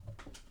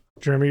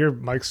Jeremy, your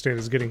mic stand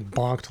is getting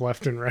bonked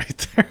left and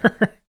right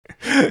there.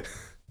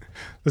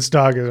 This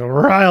dog is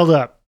riled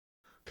up.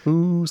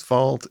 Whose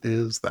fault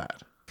is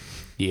that?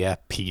 Yeah,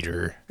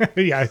 Peter.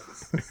 Yeah.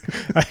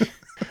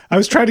 I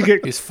was trying to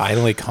get... He's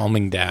finally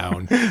calming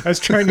down. I was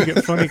trying to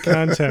get funny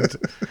content.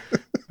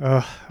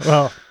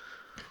 Well...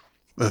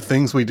 The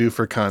things we do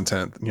for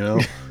content, you know?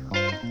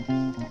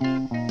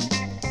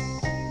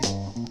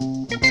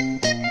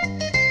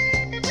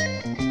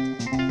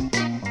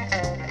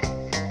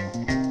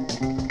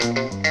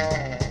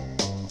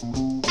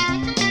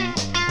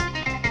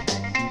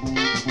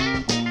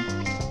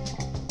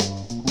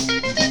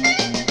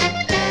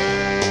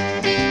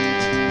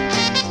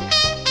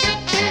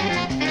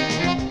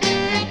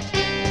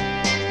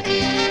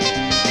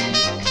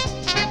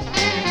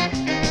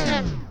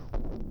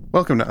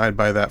 Welcome to I'd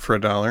Buy That for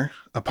 $1,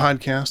 a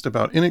podcast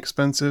about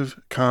inexpensive,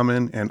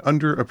 common, and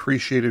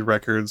underappreciated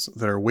records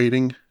that are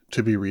waiting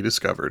to be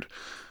rediscovered.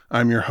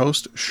 I'm your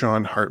host,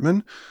 Sean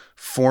Hartman,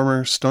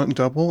 former stunt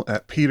double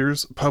at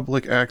Peter's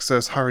public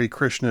access Hare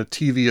Krishna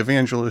TV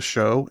evangelist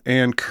show,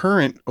 and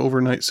current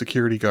overnight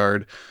security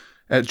guard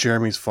at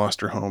Jeremy's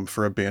foster home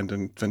for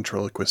abandoned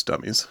ventriloquist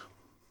dummies.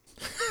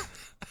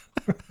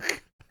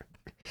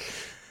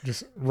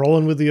 Just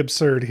rolling with the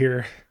absurd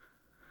here.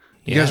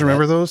 You guys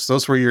remember those?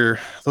 Those were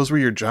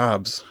your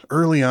jobs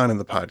early on in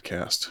the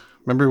podcast.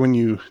 Remember when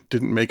you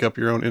didn't make up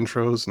your own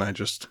intros and I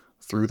just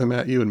threw them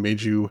at you and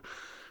made you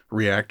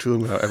react to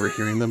them without ever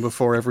hearing them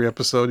before every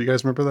episode? You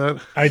guys remember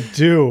that? I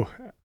do.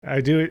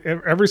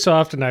 Every so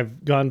often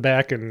I've gone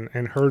back and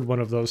heard one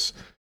of those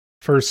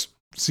first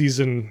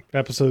season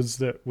episodes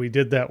that we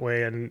did that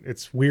way, and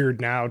it's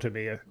weird now to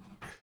me.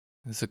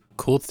 It's a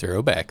cool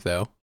throwback,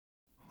 though.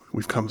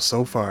 We've come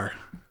so far.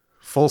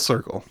 Full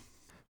circle.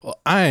 Well,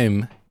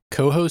 I'm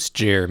co-host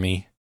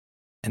Jeremy,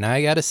 and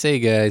I gotta say,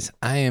 guys,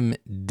 I am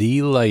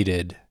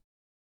delighted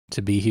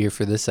to be here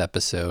for this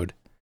episode.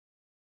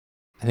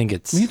 I think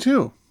it's... Me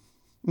too.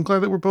 I'm glad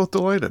that we're both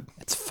delighted.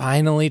 It's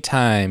finally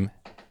time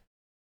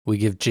we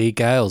give Jay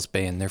Giles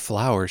Band their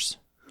flowers.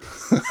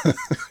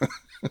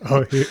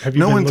 Oh, have you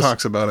no one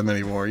talks about him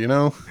anymore, you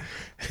know?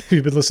 Have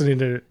you been listening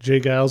to Jay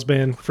Giles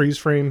Band Freeze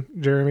Frame,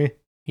 Jeremy?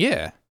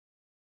 Yeah.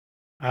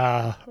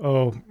 I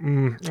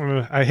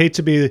hate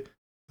to be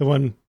the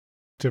one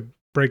to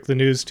break the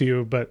news to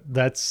you, but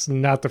that's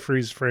not the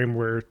freeze frame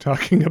we're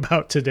talking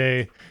about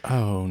today.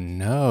 Oh,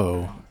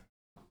 no.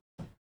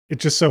 It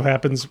just so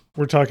happens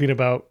we're talking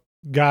about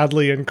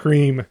Godley and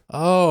Creme.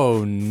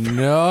 Oh,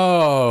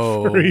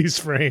 no. Freeze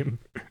frame.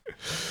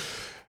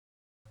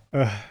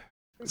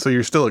 So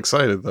you're still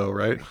excited, though,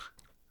 right?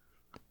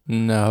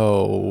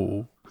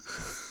 No.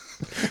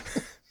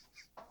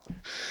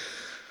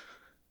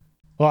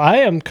 Well, I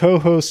am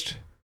co-host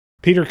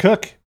Peter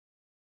Cook,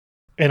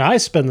 and I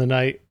spend the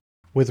night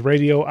with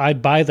radio.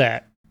 I'd buy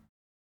that.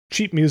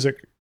 Cheap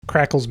music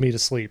crackles me to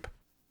sleep.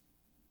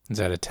 Is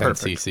that a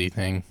 10cc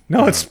thing?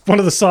 No, it's one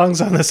of the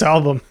songs on this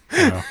album.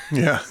 Oh.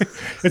 Yeah.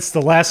 It's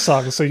the last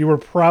song, so you were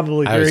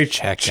probably I very was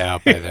checked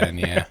out by then,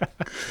 yeah.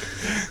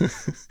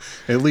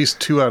 At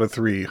least 2 out of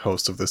 3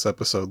 hosts of this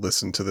episode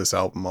listened to this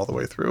album all the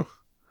way through.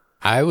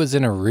 I was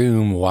in a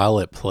room while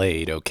it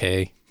played,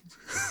 okay?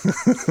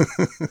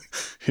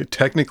 It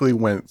technically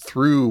went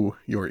through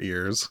your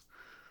ears.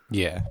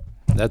 Yeah,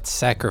 that's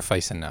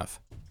sacrifice enough.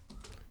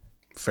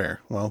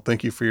 Fair. Well,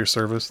 thank you for your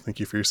service. Thank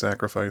you for your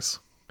sacrifice.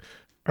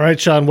 All right,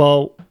 Sean.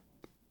 Well,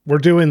 we're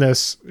doing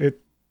this.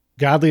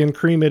 Godley and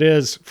Creme it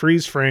is.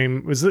 Freeze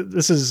frame. This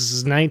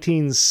is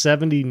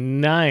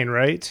 1979,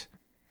 right?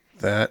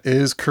 That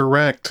is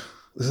correct.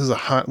 This is a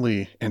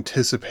hotly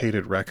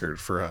anticipated record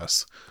for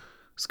us.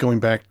 It's going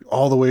back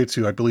all the way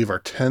to, I believe,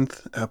 our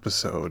 10th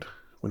episode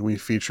when we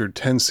featured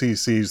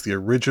 10cc's, the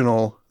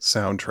original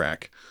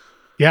soundtrack.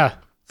 Yeah.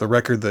 The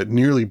record that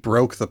nearly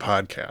broke the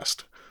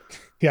podcast.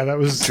 Yeah, that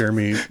was...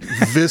 Jeremy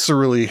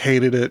viscerally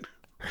hated it.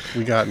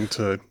 We got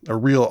into a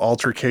real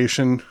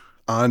altercation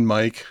on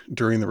mic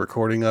during the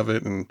recording of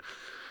it, and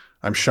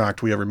I'm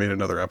shocked we ever made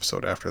another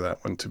episode after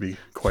that one, to be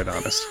quite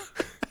honest.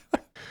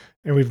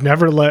 And we've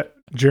never let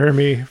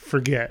Jeremy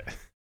forget.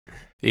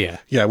 Yeah.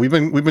 Yeah, we've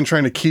been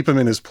trying to keep him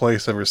in his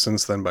place ever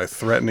since then by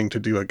threatening to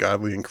do a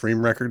Godley and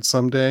Creme record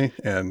someday,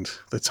 and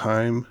the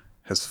time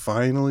has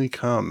finally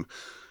come.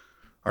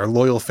 Our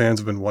loyal fans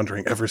have been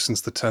wondering ever since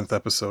the 10th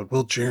episode,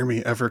 will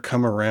Jeremy ever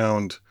come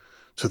around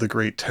to the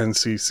great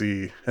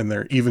 10cc and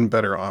their even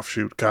better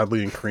offshoot,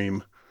 Godley and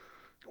Creme?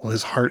 Will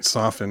his heart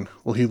soften?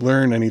 Will he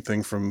learn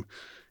anything from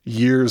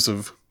years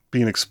of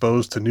being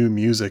exposed to new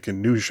music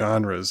and new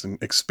genres and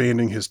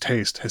expanding his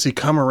taste? Has he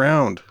come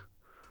around?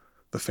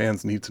 The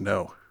fans need to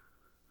know.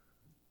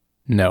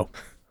 No.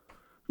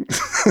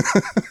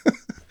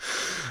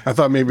 I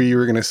thought maybe you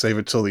were going to save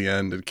it till the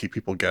end and keep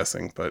people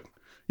guessing, but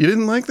you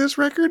didn't like this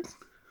record?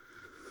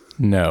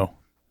 No.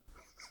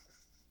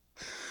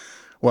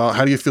 Well,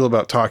 how do you feel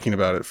about talking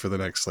about it for the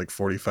next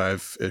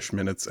 45-ish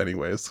minutes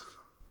anyways?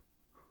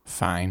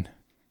 Fine.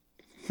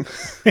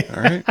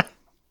 All right.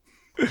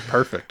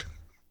 Perfect.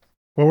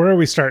 Well, where are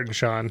we starting,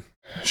 Sean?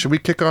 Should we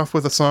kick off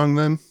with a song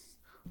then?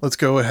 let's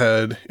go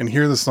ahead and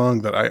hear the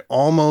song that I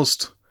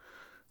almost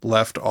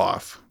left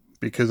off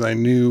because I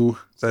knew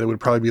that it would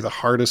probably be the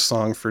hardest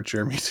song for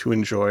Jeremy to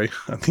enjoy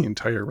on the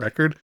entire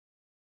record.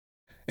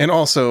 And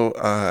also,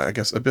 I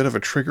guess a bit of a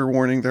trigger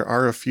warning. There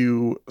are a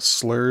few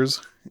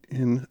slurs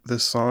in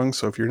this song.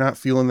 So if you're not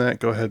feeling that,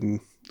 go ahead and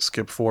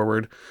skip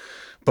forward.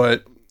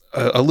 But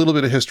a little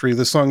bit of history.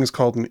 This song is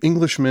called An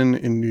Englishman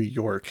in New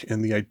York.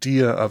 And the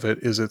idea of it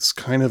is it's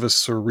kind of a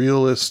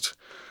surrealist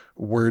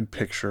word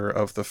picture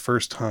of the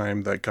first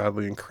time that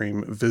Godley and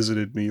Creme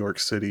visited New York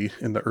City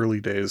in the early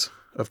days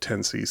of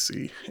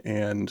 10cc.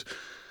 And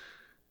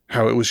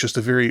how it was just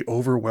a very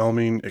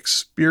overwhelming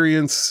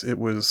experience. It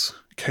was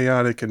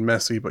chaotic and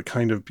messy, but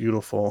kind of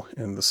beautiful.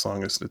 And the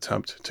song is an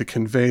attempt to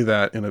convey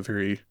that in a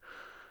very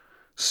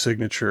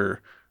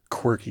signature,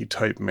 quirky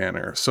type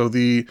manner. So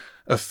the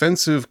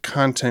offensive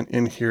content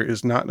in here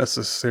is not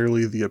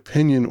necessarily the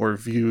opinion or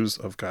views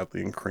of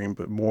Godley and Creme,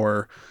 but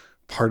more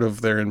part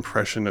of their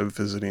impression of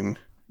visiting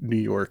New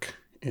York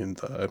in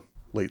the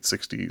late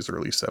 60s,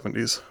 early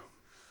 70s.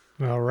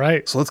 All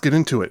right. So let's get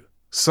into it.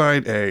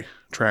 Side A,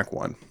 track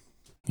 1.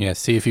 Yeah,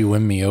 see if you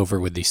win me over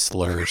with these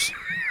slurs.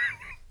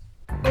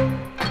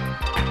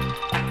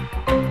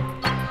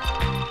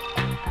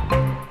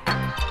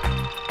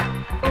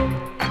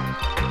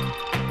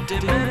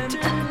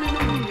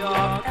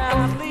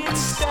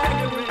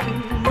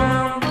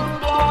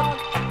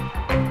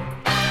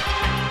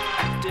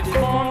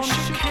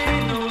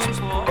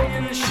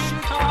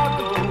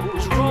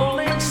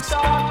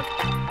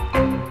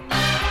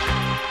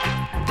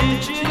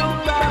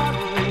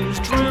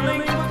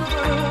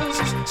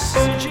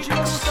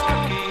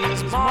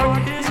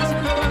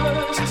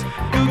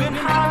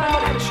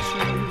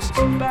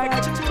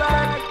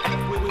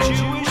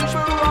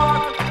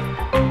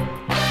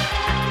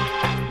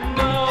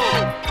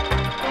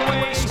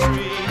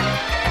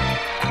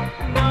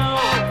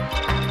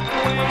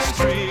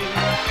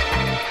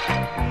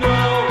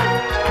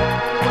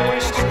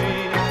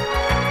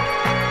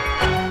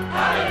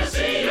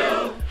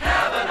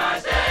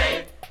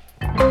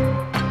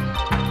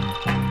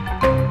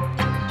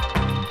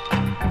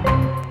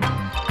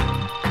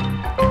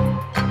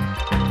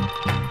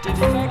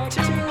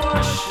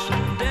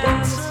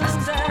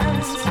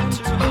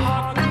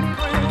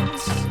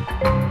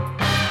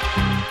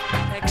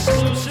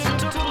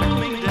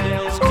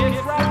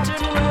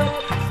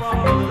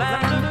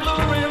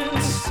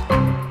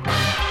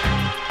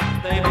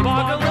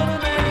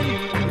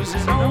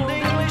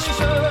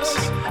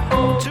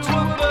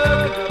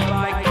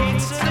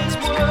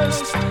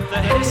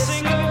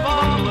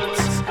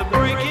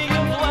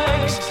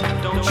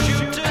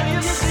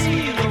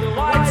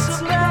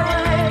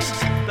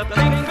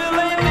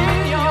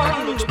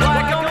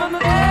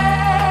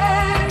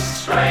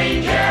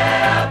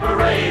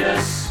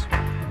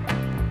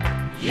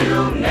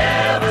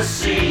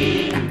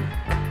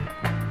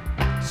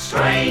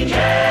 Strange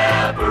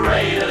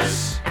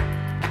apparatus,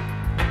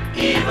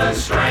 even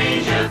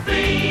stranger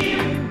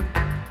theme.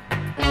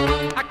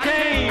 I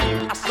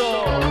came, I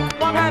saw,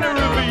 what kind of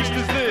a beast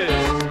is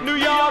this? New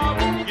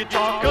York, you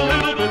talk a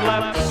little bit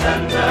left of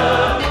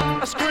center.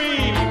 A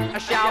scream, a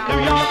shout, New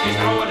York is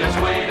throwing its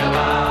weight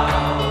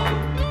about.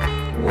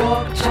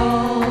 Walk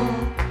tall,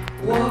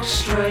 walk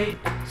straight,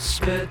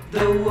 spit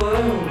the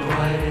world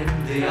right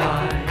in the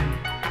eye.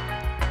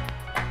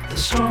 The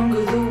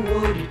stronger the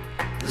wood,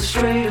 the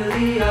straighter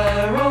the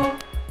arrow.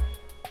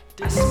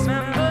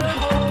 Dismembered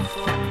hope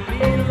for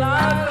me,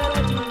 live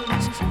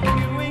elements,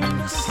 viewing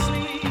the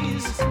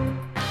seas.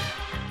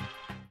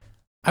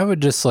 I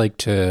would just like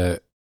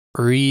to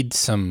read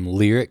some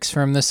lyrics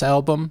from this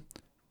album.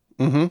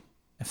 Mm-hmm.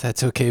 If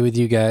that's okay with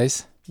you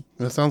guys.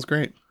 That sounds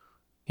great.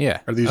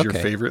 Yeah. Are these your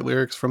okay. favorite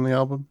lyrics from the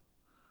album?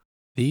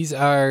 These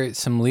are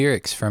some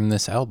lyrics from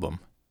this album.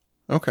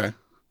 Okay.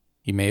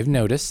 You may have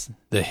noticed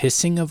the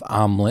hissing of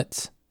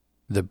omelets,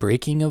 the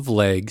breaking of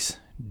legs.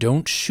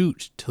 Don't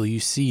shoot till you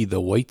see the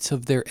whites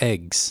of their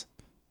eggs.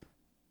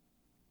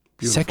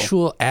 Beautiful.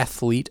 Sexual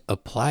athlete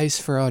applies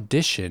for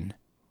audition,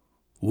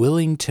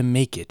 willing to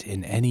make it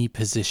in any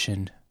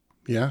position.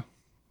 Yeah.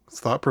 It's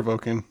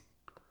thought-provoking.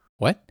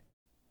 What?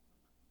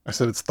 I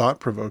said it's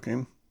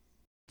thought-provoking.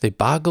 They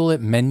boggle at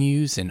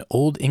menus in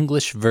Old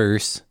English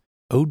verse,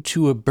 Ode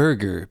to a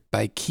Burger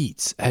by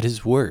Keats at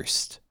his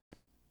worst.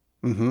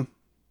 Mm-hmm.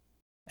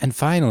 And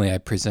finally, I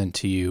present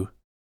to you,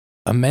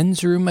 a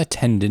men's room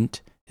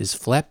attendant is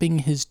flapping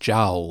his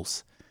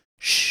jowls.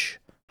 Shh,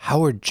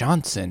 Howard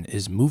Johnson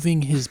is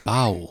moving his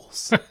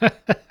bowels.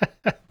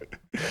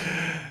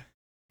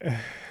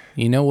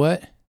 You know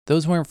what?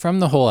 Those weren't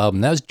from the whole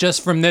album. That was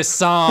just from this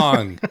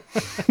song.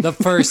 The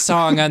first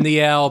song on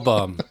the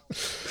album.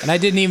 And I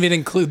didn't even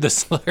include the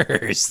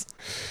slurs.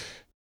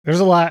 There's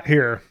a lot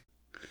here.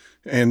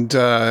 And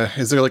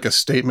is there like a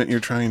statement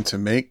you're trying to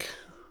make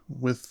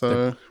with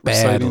Bad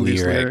reciting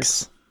these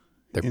lyrics?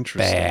 They're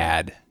Interesting.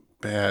 bad.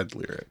 Bad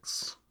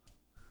lyrics.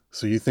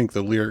 So you think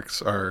the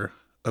lyrics are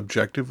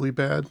objectively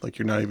bad? Like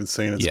you're not even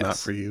saying it's Yes. not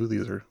for you?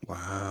 These are,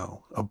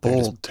 wow, a They're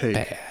just bold take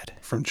bad.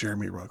 from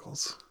Jeremy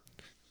Ruggles.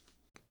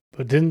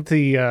 But didn't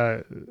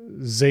the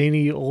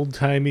zany,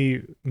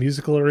 old-timey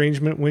musical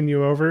arrangement win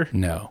you over?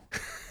 No.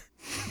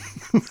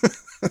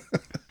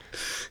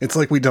 It's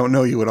like we don't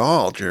know you at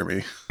all,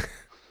 Jeremy.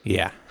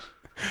 Yeah.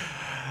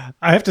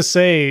 I have to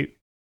say,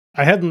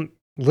 I hadn't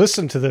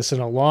listened to this in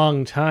a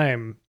long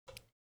time.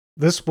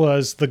 This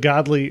was the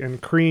Godley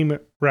and Creme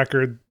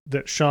record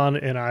that Sean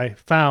and I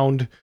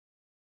found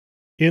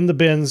in the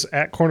bins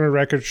at Corner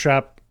Record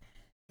Shop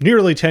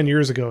nearly 10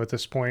 years ago at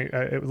this point,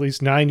 at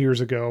least 9 years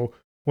ago,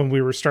 when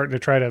we were starting to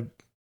try to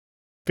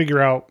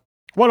figure out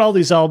what all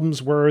these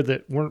albums were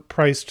that weren't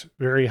priced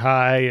very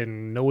high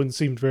and no one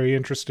seemed very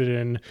interested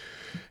in.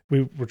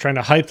 We were trying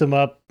to hype them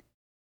up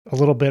a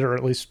little bit, or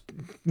at least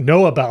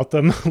know about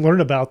them,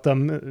 learn about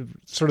them,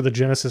 sort of the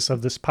genesis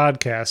of this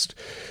podcast.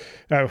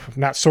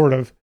 Not sort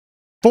of,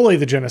 fully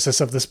the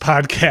genesis of this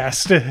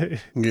podcast.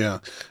 Yeah.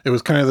 It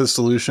was kind of the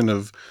solution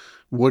of,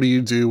 what do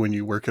you do when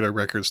you work at a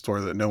record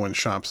store that no one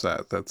shops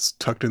at, that's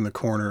tucked in the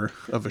corner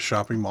of a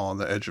shopping mall on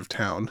the edge of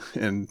town,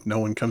 and no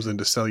one comes in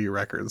to sell you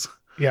records?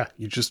 Yeah.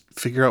 You just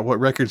figure out what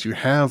records you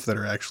have that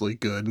are actually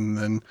good and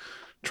then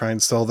try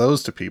and sell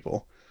those to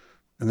people.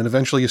 And then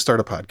eventually you start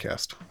a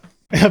podcast.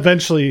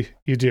 Eventually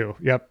you do.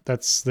 Yep.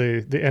 That's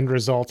the end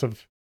result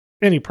of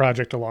any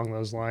project along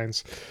those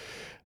lines.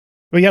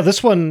 But yeah,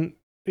 this one,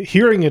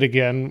 hearing it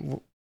again,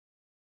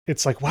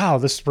 it's like, wow,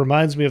 this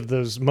reminds me of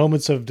those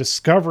moments of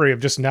discovery, of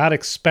just not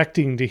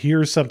expecting to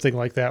hear something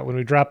like that when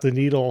we drop the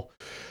needle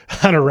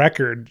on a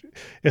record.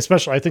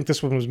 Especially, I think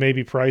this one was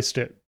maybe priced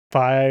at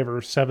 $5 or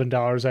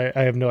 $7.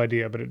 I have no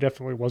idea, but it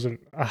definitely wasn't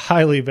a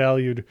highly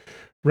valued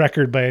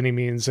record by any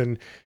means. And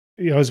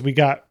as we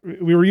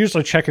were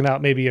usually checking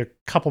out maybe a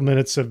couple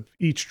minutes of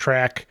each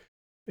track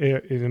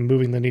and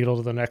moving the needle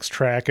to the next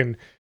track. And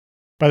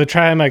by the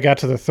time I got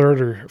to the third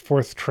or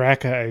fourth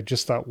track, I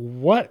just thought,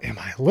 what am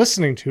I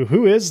listening to?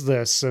 Who is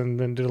this? And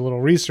then did a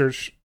little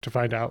research to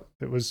find out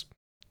it was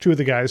two of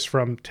the guys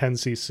from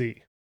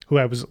 10cc, who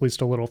I was at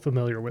least a little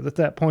familiar with at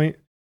that point.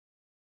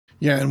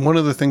 Yeah, and one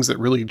of the things that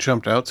really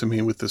jumped out to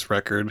me with this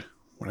record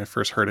when I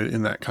first heard it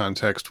in that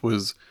context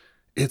was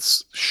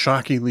it's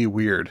shockingly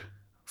weird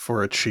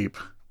for a cheap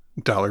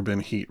dollar bin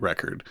heat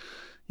record.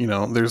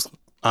 There's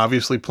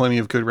obviously plenty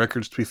of good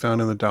records to be found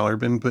in the dollar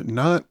bin, but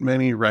not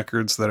many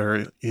records that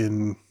are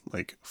in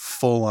like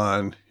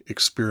full-on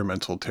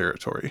experimental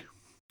territory.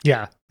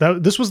 Yeah,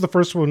 this was the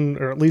first one,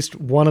 or at least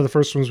one of the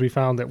first ones we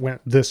found that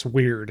went this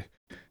weird.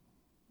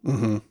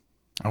 Mm-hmm.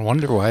 I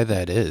wonder why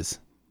that is.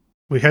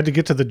 We got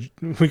to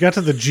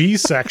the G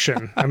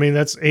section. I mean,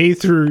 that's A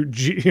through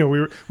G.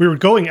 We were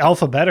going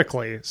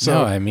alphabetically. So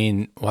No, I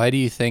mean, why do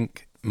you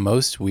think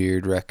most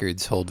weird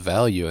records hold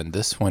value and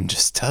this one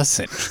just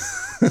doesn't?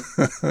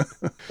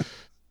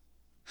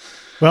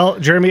 Well,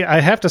 Jeremy, I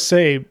have to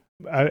say,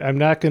 I'm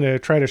not going to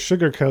try to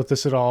sugarcoat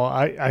this at all.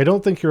 I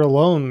don't think you're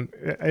alone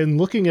in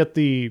looking at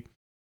the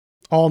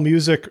all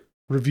music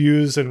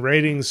reviews and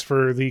ratings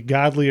for the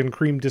Godley and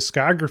Creme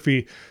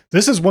discography.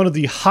 This is one of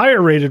the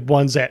higher rated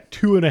ones at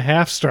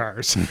 2.5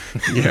 stars.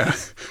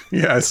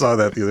 Yeah, I saw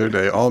that the other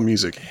day. All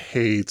Music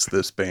hates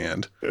this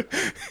band.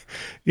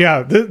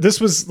 Yeah, this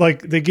was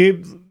like, they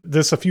gave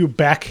this a few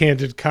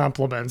backhanded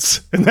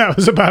compliments, and that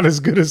was about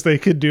as good as they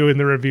could do in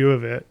the review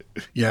of it.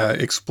 Yeah,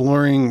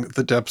 exploring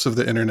the depths of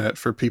the internet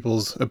for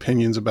people's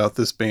opinions about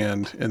this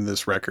band and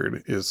this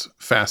record is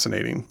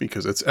fascinating,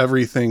 because it's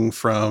everything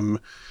from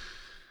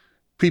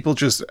people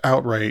just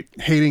outright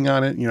hating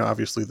on it,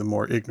 obviously the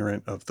more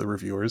ignorant of the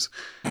reviewers,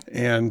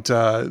 and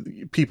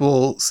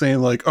people saying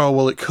like, oh,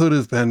 well, it could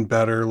have been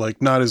better,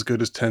 like not as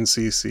good as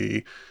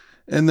 10cc.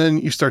 And then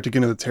you start to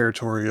get into the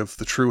territory of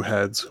the true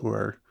heads who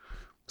are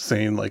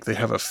saying like they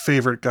have a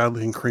favorite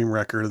Godley and Creme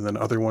record and then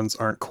other ones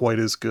aren't quite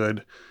as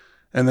good.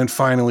 And then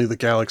finally the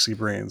Galaxy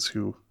Brains,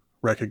 who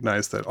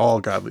recognize that all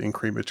Godley and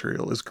Creme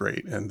material is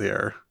great and they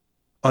are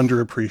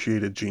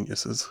underappreciated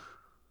geniuses.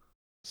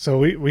 So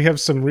we have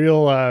some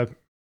real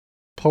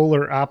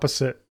polar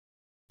opposite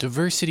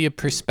Diversity of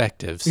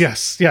perspectives.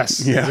 Yes, Yeah.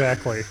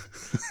 exactly.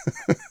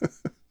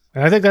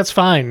 And I think that's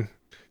fine.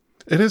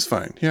 It is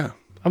fine, yeah.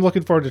 I'm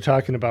looking forward to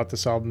talking about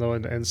this album, though,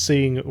 and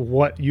seeing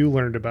what you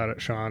learned about it,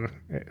 Sean,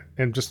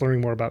 and just learning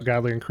more about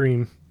Godley and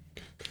Creme.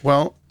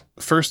 Well,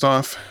 first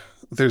off,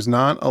 there's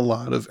not a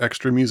lot of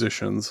extra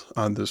musicians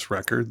on this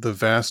record. The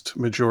vast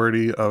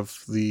majority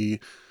of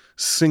the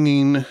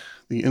singing,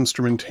 the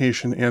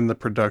instrumentation, and the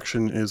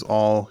production is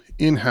all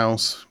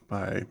in-house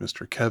by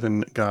Mr.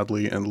 Kevin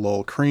Godley and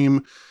Lowell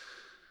Creme.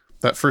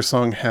 That first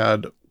song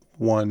had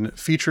one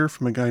feature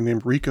from a guy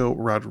named Rico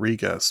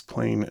Rodriguez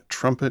playing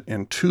trumpet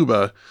and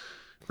tuba.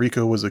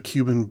 Rico was a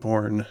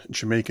Cuban-born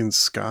Jamaican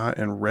ska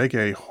and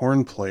reggae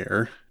horn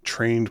player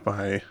trained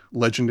by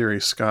legendary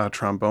ska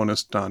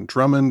trombonist Don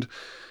Drummond,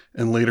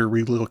 and later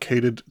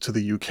relocated to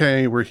the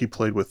UK, where he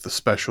played with the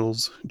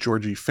Specials,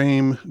 Georgie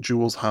Fame,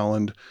 Jules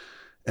Holland,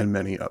 and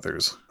many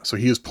others. So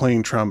he is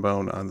playing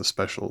trombone on the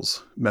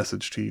Specials.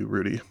 Message to you,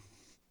 Rudy.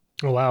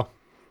 Oh, wow.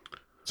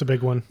 It's a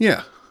big one.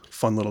 Yeah,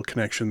 fun little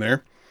connection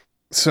there.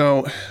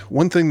 So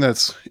one thing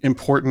that's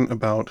important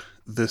about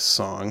this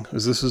song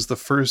is this is the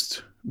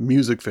first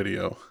music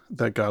video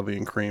that Godley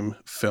and Creme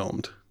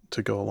filmed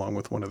to go along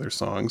with one of their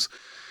songs.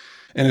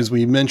 And as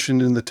we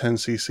mentioned in the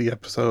 10cc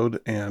episode,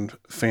 and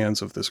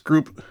fans of this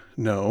group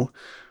know,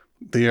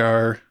 they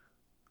are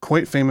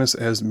quite famous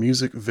as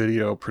music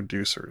video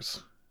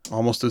producers,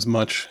 almost as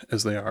much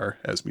as they are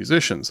as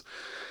musicians.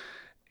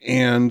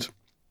 And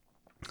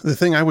the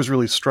thing I was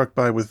really struck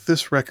by with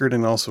this record,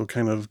 and also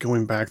kind of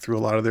going back through a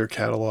lot of their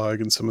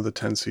catalog and some of the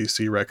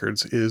 10cc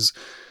records, is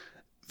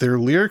their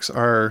lyrics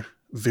are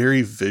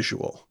very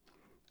visual.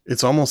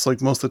 It's almost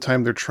like most of the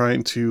time they're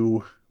trying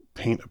to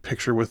paint a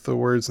picture with the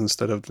words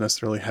instead of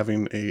necessarily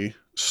having a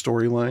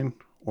storyline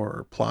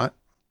or plot.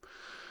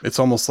 It's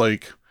almost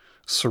like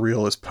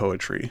surrealist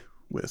poetry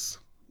with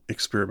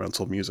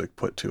experimental music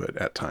put to it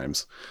at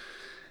times.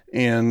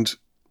 And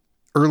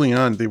early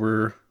on, they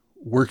were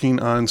working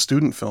on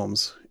student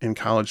films in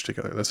college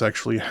together. That's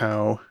actually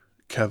how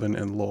Kevin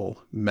and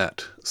Lowell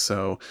met.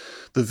 So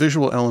the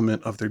visual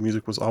element of their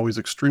music was always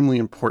extremely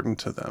important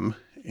to them.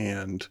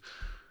 And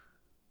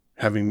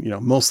having,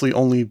 mostly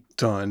only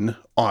done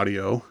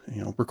audio,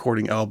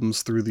 recording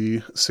albums through the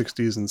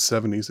 60s and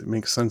 70s, it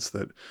makes sense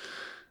that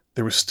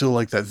there was still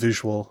like that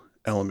visual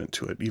element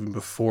to it, even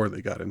before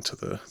they got into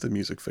the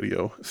music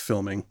video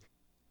filming.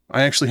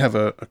 I actually have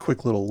a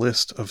quick little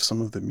list of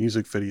some of the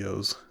music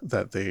videos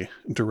that they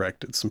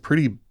directed. Some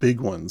pretty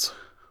big ones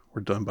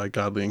were done by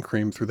Godley and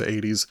Creme through the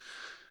 80s.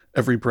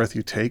 Every Breath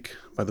You Take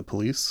by The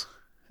Police.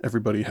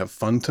 Everybody Have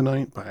Fun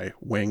Tonight by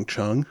Wang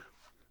Chung.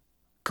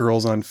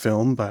 Girls on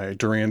Film by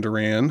Duran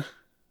Duran.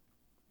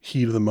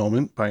 Heat of the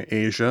Moment by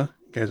Asia.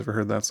 You guys ever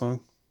heard that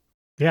song?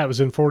 Yeah, it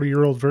was in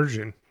 40-Year-Old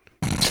Virgin.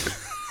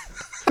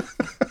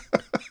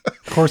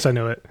 Of course I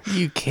know it.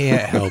 You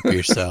can't help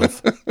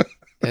yourself.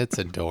 It's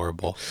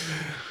adorable.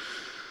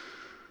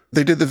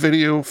 They did the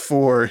video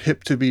for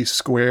Hip to Be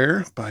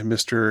Square by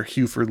Mr.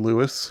 Huford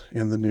Lewis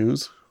in the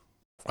News.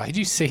 Why'd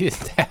you say it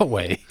that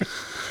way?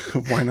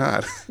 Why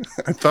not?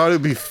 I thought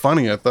it'd be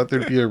funny. I thought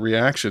there'd be a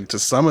reaction to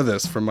some of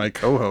this from my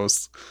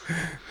co-hosts.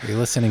 You're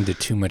listening to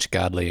too much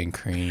Godley and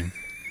Creme.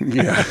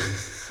 Yeah,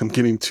 I'm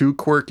getting too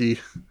quirky.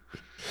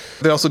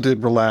 They also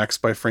did Relax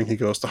by Frankie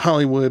Goes to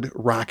Hollywood,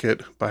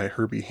 Rocket by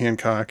Herbie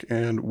Hancock,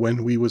 and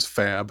When We Was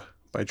Fab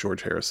by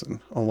George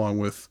Harrison, along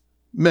with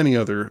many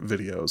other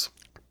videos.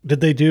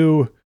 Did they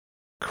do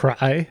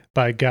Cry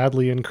by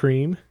Godley and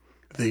Creme?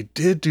 They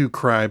did do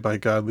Cry by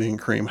Godley and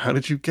Creme. How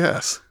did you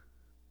guess?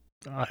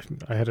 I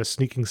had a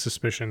sneaking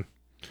suspicion.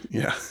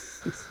 Yeah.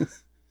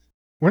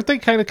 Weren't they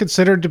kind of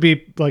considered to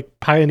be like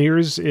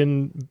pioneers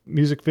in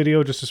music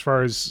video, just as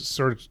far as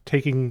sort of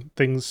taking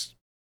things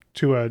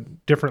to a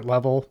different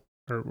level?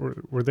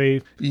 Or were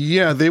they?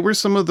 Yeah, they were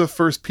some of the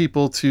first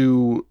people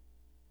to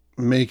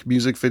make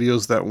music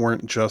videos that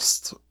weren't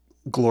just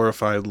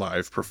glorified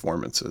live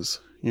performances.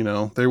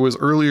 There was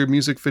earlier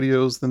music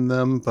videos than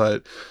them,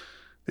 but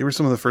they were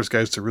some of the first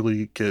guys to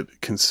really get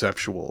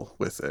conceptual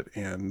with it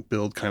and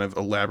build kind of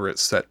elaborate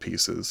set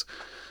pieces.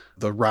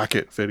 The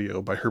Rocket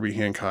video by Herbie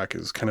Hancock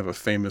is kind of a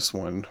famous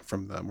one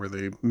from them, where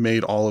they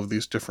made all of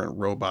these different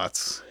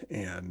robots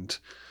and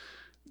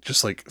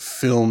just like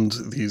filmed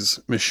these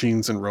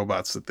machines and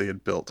robots that they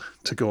had built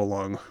to go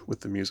along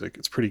with the music.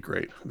 It's pretty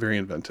great. Very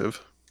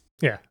inventive.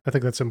 Yeah, I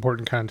think that's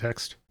important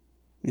context.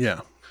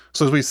 Yeah.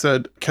 So as we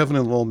said, Kevin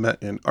and Lowell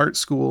met in art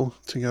school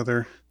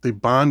together. They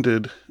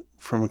bonded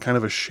from a kind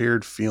of a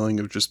shared feeling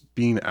of just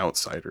being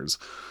outsiders.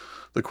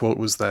 The quote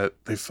was that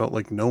they felt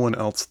like no one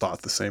else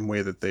thought the same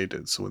way that they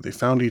did. So when they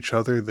found each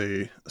other,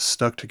 they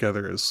stuck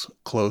together as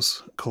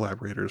close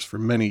collaborators for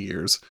many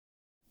years.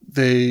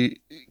 They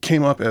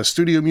came up as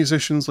studio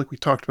musicians, like we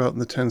talked about in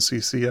the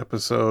 10cc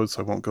episode,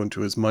 so I won't go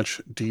into as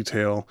much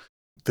detail.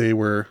 They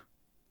were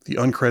the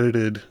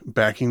uncredited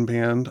backing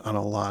band on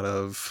a lot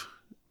of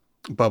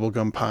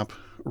bubblegum pop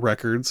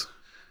records.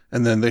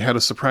 And then they had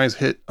a surprise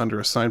hit under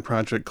a side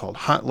project called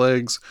Hot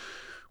Legs,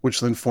 which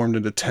then formed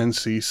into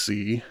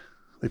 10cc.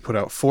 They put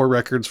out 4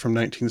 records from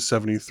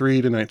 1973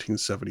 to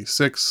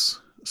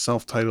 1976,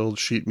 self-titled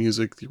Sheet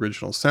Music, the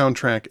original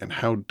soundtrack, and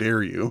How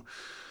Dare You.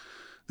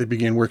 They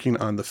began working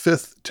on the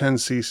 5th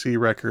 10cc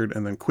record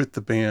and then quit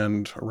the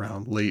band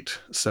around late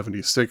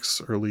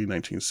 76, early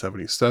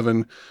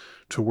 1977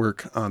 to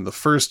work on the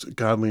first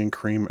Godley and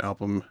Creme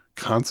album,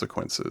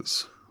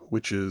 Consequences,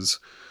 which is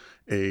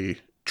a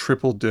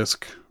triple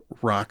disc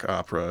rock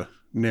opera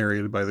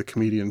narrated by the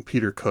comedian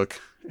Peter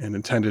Cook and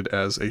intended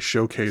as a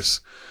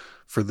showcase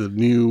for the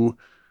new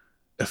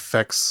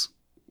effects,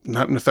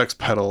 not an effects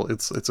pedal.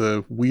 It's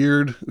a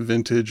weird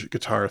vintage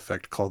guitar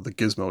effect called the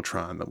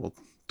Gizmotron that we'll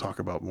talk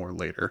about more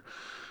later.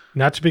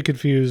 Not to be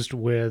confused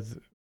with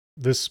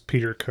this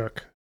Peter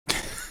Cook.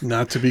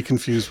 Not to be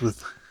confused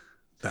with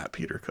that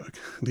Peter Cook,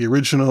 the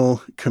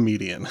original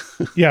comedian.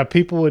 Yeah,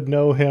 people would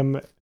know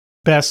him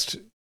best,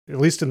 at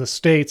least in the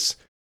States,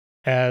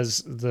 as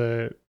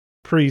the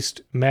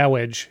priest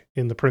Mowage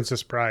in The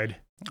Princess Bride.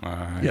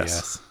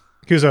 Yes.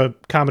 He was a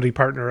comedy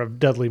partner of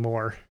Dudley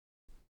Moore.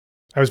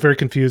 I was very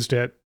confused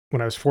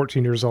when I was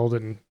 14 years old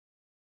and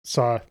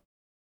saw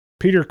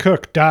Peter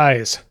Cook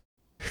dies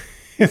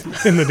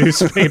in the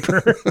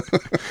newspaper.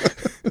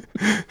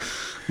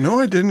 No,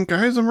 I didn't,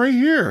 guys. I'm right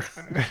here.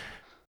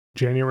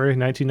 January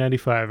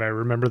 1995. I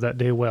remember that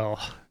day well.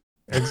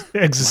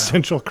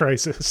 Existential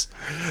crisis.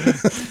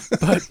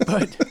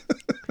 But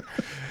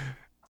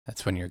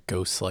that's when your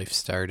ghost life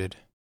started.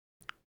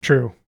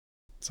 True.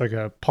 It's like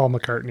a Paul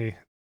McCartney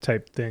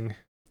type thing.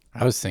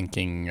 I was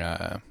thinking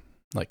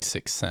like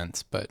Sixth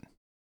Sense, but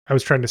I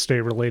was trying to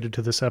stay related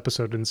to this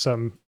episode in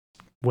some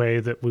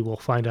way that we will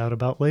find out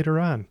about later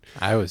on.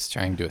 I was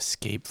trying to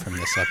escape from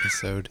this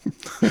episode.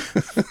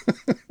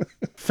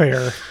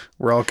 Fair.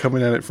 We're all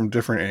coming at it from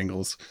different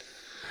angles.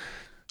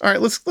 All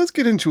right, let's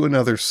get into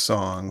another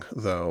song,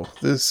 though.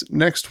 This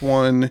next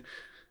one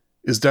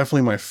is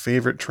definitely my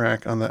favorite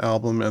track on the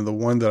album and the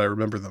one that I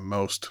remember the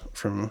most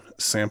from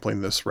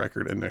sampling this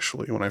record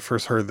initially. When I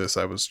first heard this,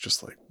 I was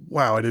just like,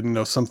 wow, I didn't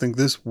know something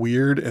this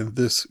weird and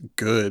this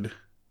good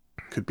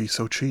could be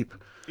so cheap.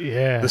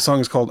 Yeah. The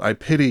song is called I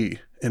Pity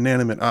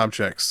Inanimate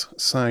Objects,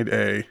 Side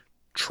A,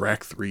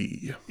 Track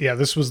 3. Yeah,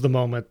 this was the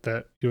moment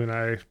that you and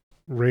I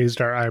raised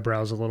our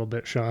eyebrows a little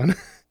bit, Sean.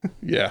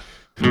 Yeah.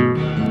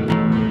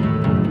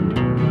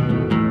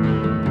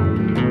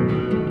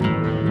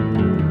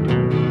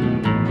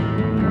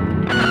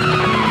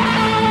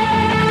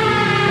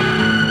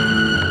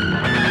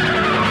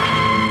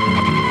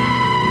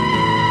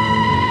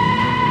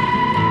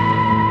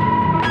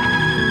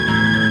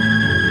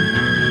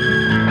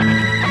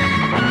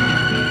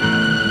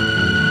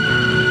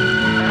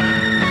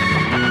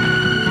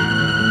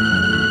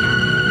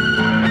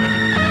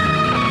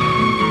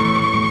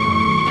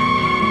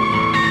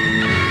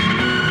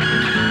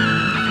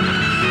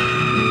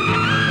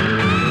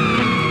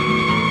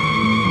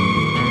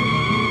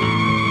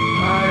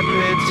 I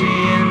pity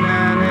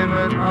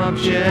inanimate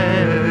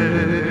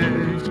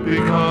objects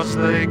because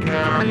they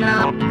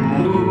cannot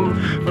move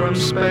from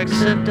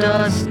specks of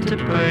dust to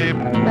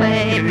paper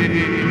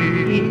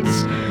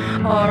plates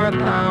or a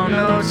pound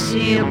of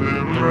sealed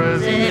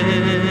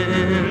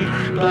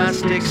resin,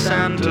 plastic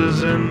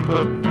Santas in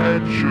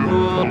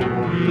perpetual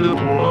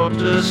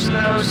underwater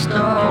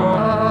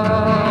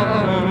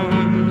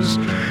snowstorms,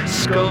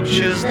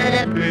 sculptures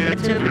that appear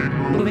to be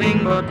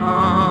moving but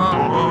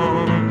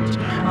aren't.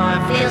 I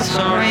feel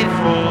sorry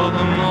for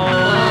them all.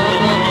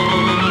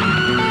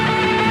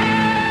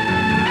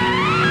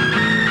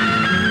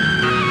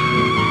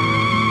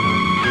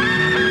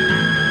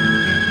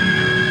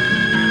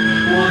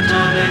 What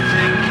are they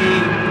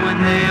thinking when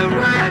they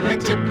arrive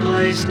at a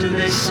place? Do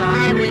they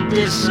sigh with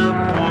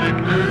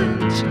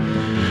disappointment?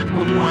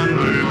 And when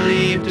they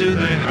leave, do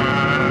they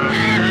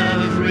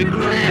have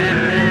regrets?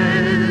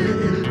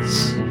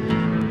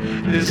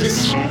 Is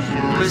this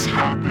sofa as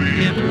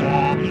happy in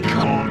one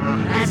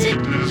corner as it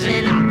is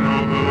in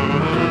another?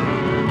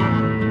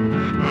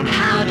 And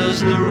how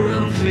does the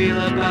room feel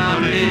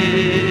about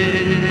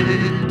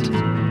it?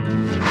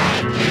 I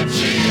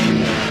pity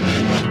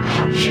inanimate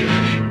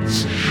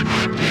objects. I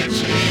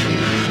pity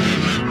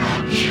inanimate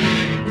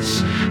objects.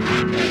 I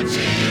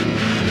pity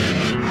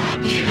inanimate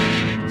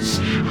objects.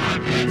 I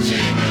pity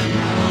them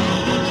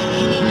all.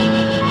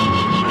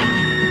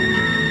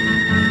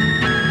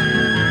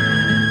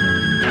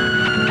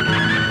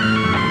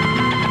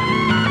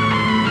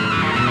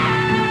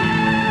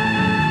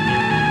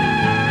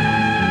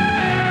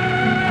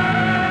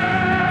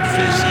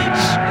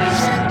 Physics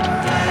isn't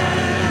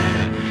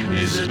fair.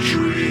 Is a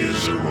tree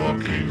is a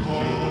rocking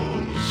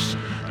horse,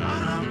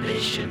 an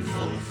ambition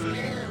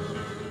fulfilled.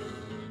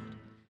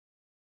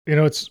 You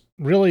know, it's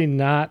really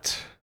not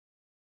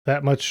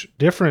that much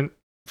different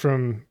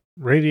from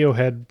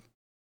Radiohead,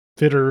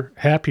 Fitter,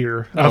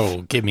 Happier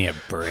Oh, give me a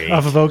break.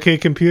 off of OK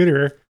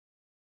Computer.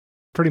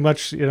 Pretty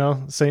much, you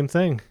know, same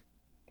thing.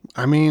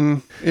 I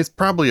mean, it's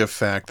probably a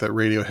fact that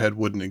Radiohead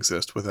wouldn't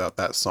exist without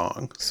that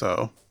song.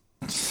 So,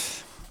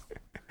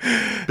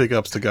 big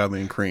ups to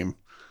Godley and Creme,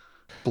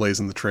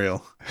 blazing the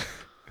trail.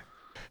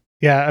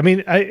 Yeah, I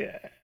mean, I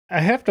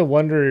have to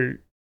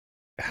wonder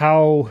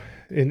how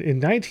in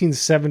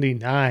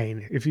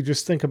 1979, if you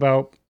just think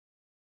about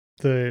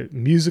the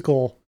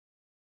musical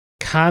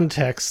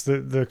context,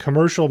 the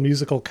commercial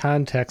musical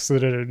context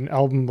that an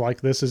album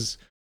like this is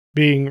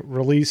being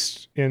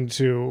released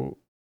into,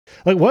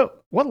 like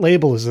what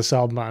label is this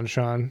album on,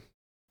 Sean?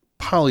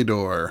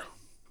 Polydor.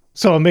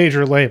 So a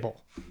major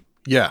label.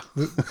 Yeah,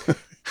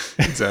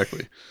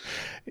 exactly.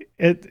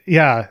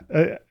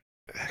 I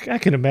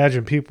can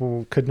imagine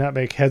people could not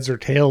make heads or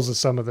tails of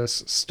some of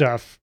this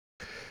stuff.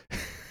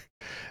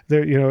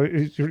 There, you know,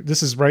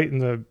 this is right in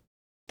the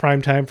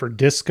prime time for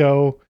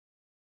disco.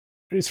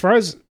 As far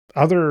as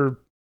other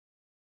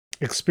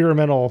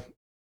experimental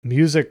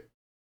music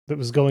that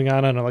was going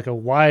on like a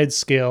wide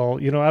scale,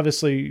 you know,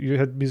 obviously you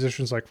had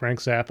musicians like Frank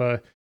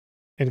Zappa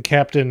and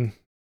Captain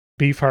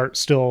Beefheart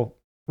still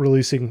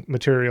releasing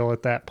material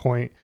at that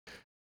point.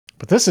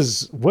 But this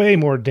is way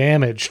more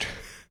damaged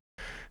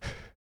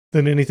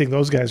than anything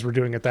those guys were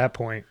doing at that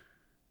point.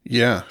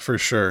 Yeah, for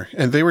sure.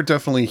 And they were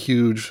definitely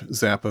huge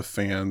Zappa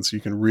fans. You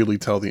can really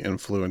tell the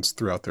influence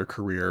throughout their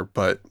career,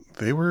 but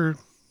they were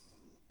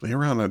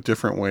on a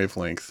different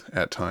wavelength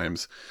at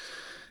times.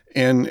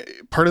 And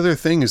part of their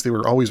thing is they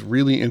were always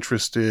really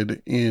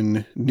interested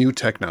in new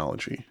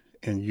technology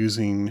and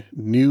using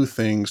new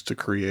things to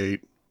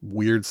create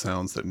weird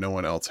sounds that no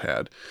one else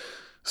had.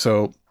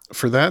 So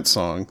for that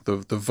song, the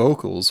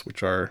vocals,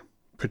 which are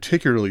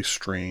particularly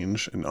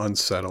strange and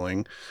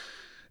unsettling,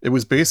 it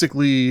was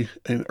basically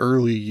an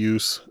early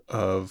use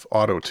of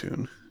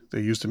autotune.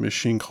 They used a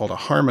machine called a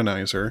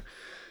harmonizer,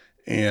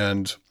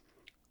 and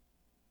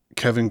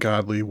Kevin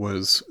Godley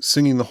was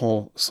singing the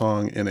whole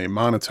song in a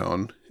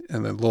monotone,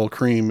 and then Lil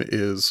Creme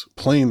is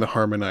playing the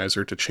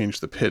harmonizer to change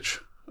the pitch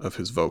of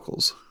his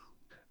vocals.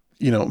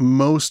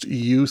 Most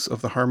use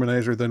of the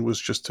harmonizer then was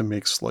just to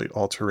make slight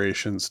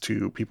alterations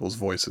to people's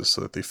voices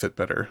so that they fit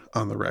better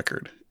on the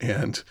record.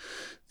 And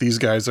these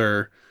guys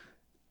are,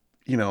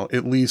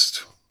 at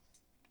least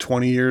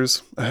 20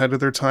 years ahead of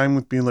their time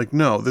with being like,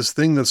 no, this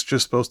thing that's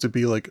just supposed to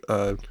be like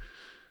a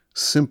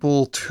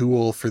simple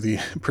tool for the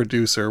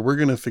producer, we're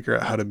going to figure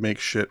out how to make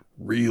shit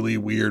really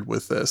weird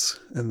with this.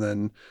 And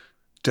then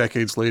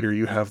decades later,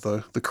 you have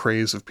the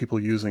craze of people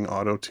using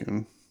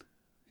autotune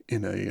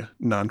in a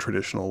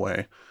non-traditional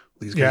way.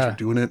 These guys are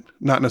doing it,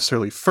 not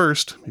necessarily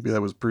first, maybe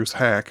that was Bruce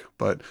Hack,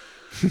 but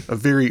a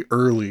very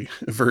early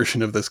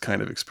version of this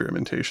kind of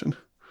experimentation.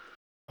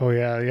 Oh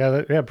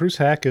yeah. Bruce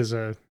Hack is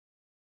a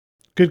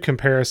good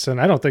comparison.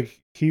 I don't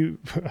think he,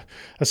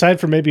 aside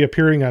from maybe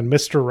appearing on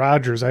Mr.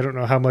 Rogers, I don't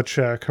know how much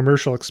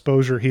commercial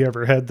exposure he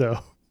ever had, though.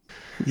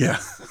 Yeah.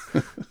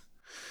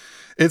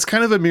 It's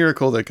kind of a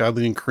miracle that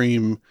Godley and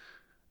Creme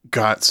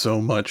got so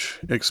much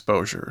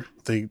exposure.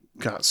 They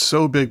got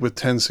so big with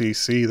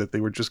 10cc that they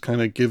were just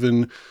kind of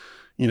given,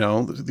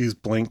 these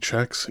blank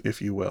checks, if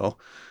you will,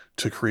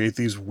 to create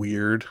these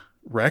weird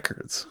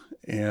records.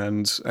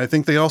 And I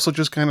think they also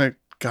just kind of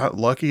got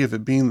lucky of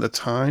it being the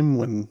time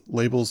when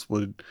labels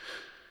would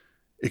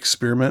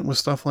experiment with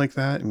stuff like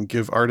that and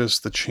give artists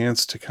the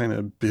chance to kind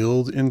of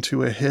build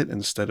into a hit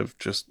instead of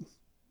just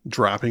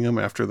dropping them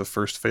after the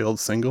first failed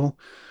single.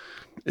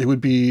 It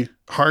would be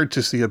hard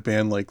to see a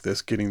band like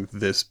this getting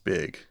this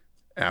big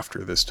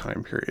after this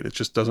time period. It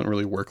just doesn't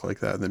really work like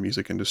that in the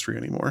music industry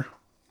anymore.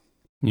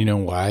 You know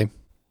why?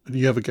 Do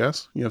you have a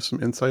guess? You have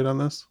some insight on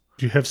this?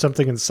 Do you have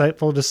something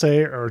insightful to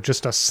say or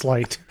just a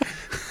slight?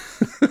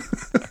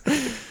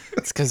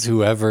 It's because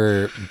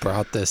whoever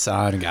brought this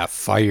on got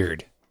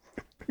fired.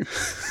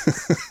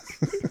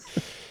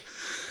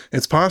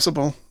 It's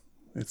possible.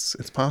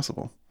 It's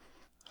possible.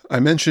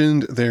 I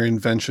mentioned their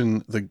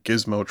invention, the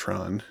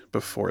Gizmotron,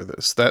 before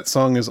this. That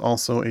song is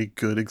also a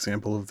good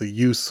example of the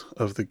use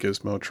of the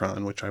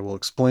Gizmotron, which I will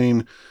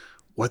explain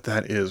what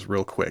that is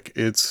real quick.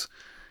 It's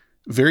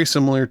very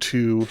similar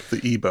to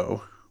the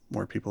EBow.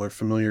 More people are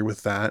familiar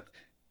with that.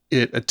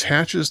 It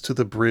attaches to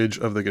the bridge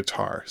of the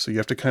guitar. So you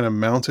have to kind of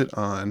mount it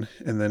on,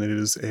 and then it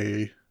is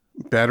a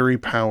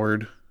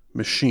battery-powered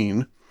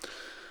machine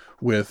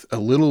with a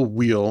little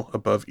wheel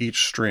above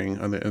each string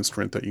on the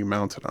instrument that you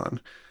mount it on.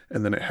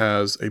 And then it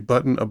has a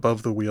button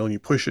above the wheel, and you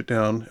push it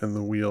down, and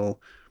the wheel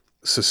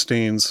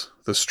sustains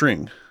the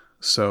string.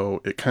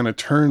 So it kind of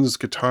turns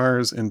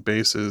guitars and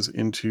basses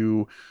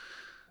into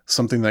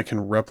something that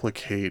can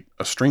replicate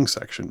a string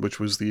section, which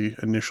was the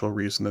initial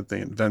reason that they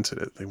invented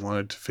it. They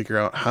wanted to figure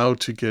out how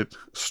to get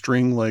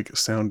string-like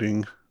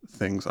sounding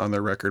things on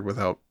their record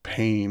without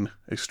paying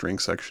a string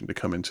section to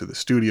come into the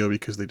studio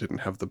because they didn't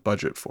have the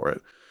budget for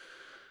it.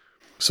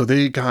 So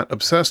they got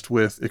obsessed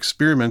with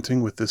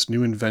experimenting with this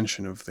new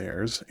invention of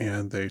theirs,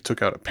 and they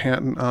took out a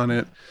patent on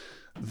it.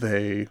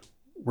 They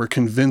were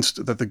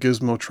convinced that the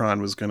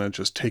Gizmotron was going to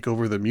just take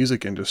over the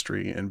music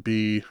industry and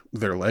be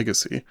their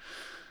legacy.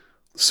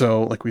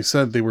 So, like we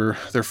said,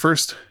 their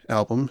first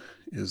album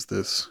is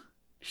this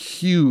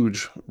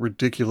huge,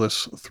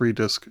 ridiculous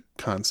 3-disc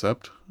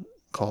concept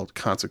called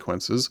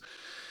Consequences.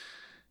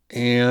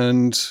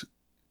 And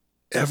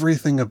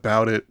everything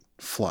about it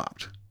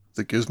flopped.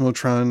 The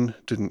Gizmotron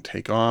didn't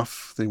take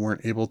off. They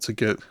weren't able to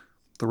get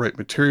the right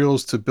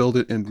materials to build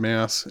it in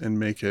mass and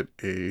make it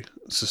a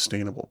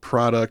sustainable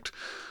product.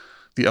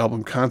 The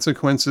album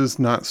Consequences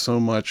not so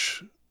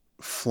much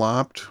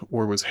flopped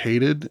or was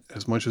hated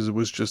as much as it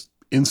was just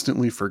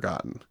instantly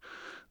forgotten.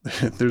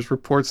 There's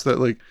reports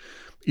that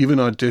even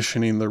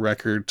auditioning the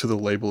record to the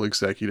label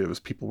executives,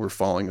 people were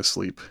falling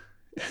asleep.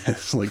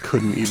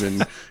 Couldn't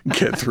even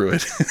get through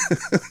it.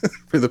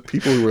 For the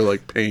people who were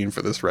paying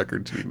for this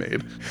record to be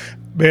made.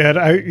 Man,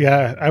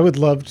 I would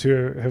love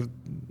to have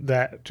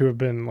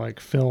been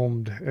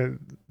filmed.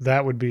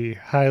 That would be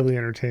highly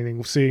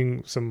entertaining.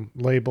 Seeing some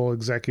label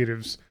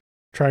executives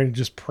trying to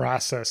just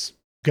process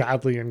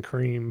Godley and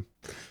Creme.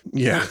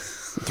 Yeah.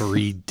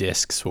 3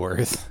 discs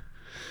worth.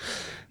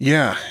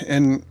 Yeah,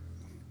 and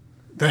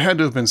that had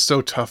to have been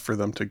so tough for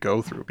them to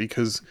go through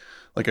because,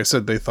 like I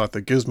said, they thought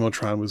the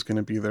Gizmotron was going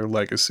to be their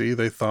legacy.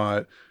 They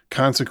thought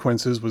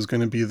Consequences was going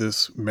to be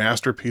this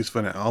masterpiece of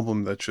an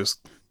album that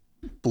just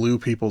blew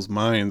people's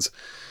minds.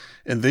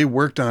 And they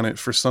worked on it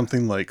for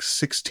something like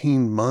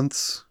 16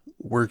 months,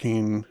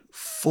 working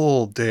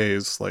full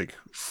days,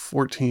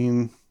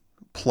 14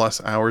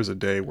 plus hours a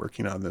day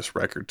working on this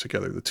record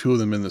together, the two of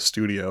them in the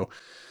studio.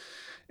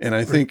 And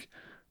I think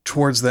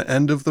towards the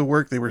end of the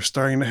work, they were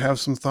starting to have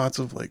some thoughts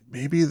of like,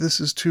 maybe this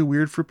is too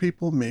weird for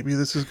people. Maybe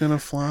this is going to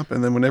flop.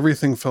 And then when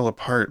everything fell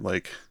apart,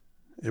 like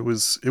it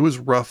was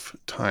rough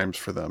times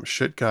for them.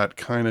 Shit got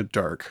kind of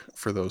dark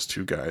for those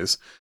two guys.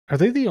 Are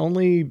they the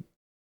only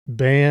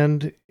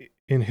band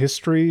in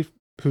history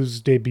whose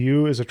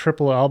debut is a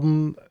triple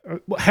album?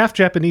 Half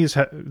Japanese,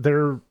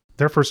 their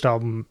first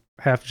album,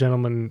 Half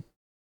Gentleman,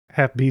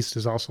 Half Beast,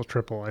 is also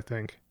triple, I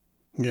think.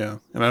 Yeah.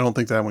 And I don't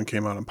think that one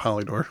came out on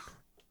Polydor.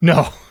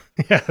 No.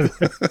 Yeah.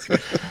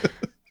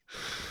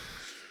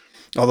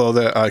 Although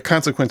the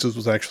Consequences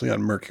was actually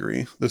on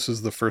Mercury. This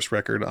is the first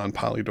record on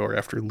Polydor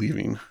after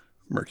leaving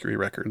Mercury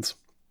Records.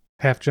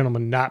 Half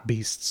Gentlemen, Not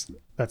Beasts.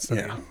 That's the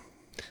name.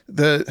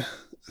 The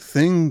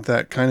thing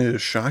that kind of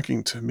is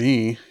shocking to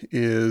me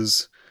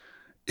is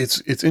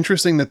it's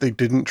interesting that they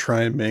didn't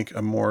try and make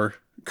a more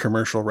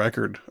commercial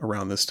record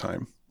around this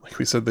time. Like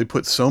we said, they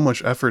put so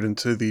much effort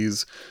into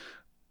these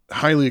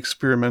highly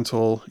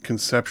experimental,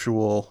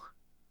 conceptual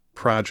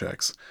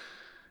projects,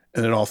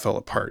 and it all fell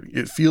apart.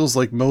 It feels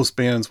like most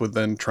bands would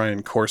then try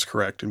and course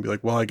correct and be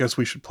like, well, I guess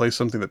we should play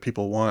something that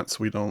people want so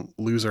we don't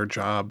lose our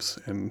jobs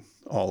and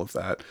all of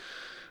that.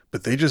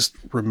 But they just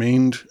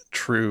remained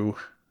true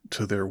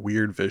to their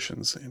weird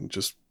visions and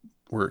just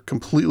were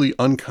completely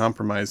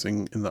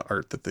uncompromising in the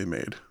art that they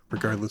made,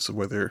 regardless of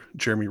whether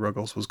Jeremy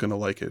Ruggles was going to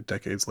like it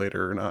decades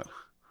later or not.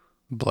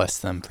 Bless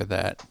them for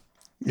that.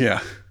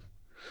 Yeah.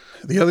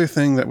 The other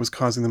thing that was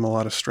causing them a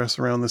lot of stress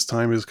around this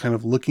time is kind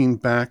of looking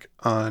back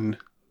on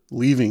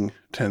leaving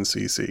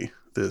 10cc,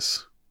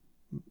 this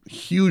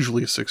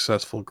hugely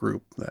successful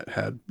group that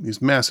had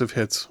these massive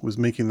hits, was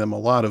making them a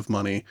lot of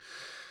money.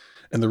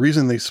 And the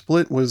reason they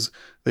split was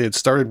they had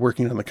started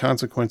working on the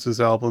Consequences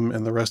album,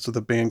 and the rest of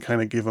the band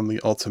kind of gave them the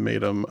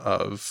ultimatum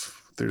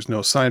of, there's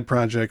no side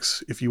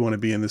projects. If you want to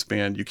be in this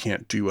band, you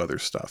can't do other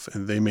stuff.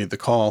 And they made the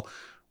call,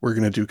 we're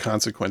going to do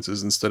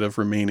Consequences instead of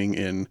remaining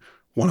in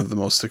one of the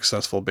most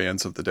successful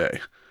bands of the day.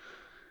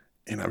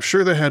 And I'm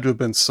sure there had to have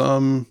been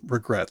some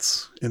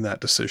regrets in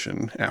that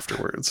decision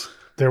afterwards.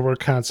 There were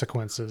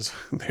consequences.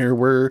 There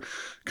were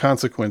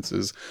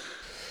consequences.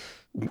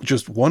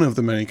 Just one of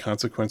the many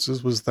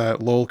consequences was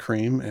that Lowell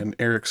Creme and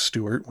Eric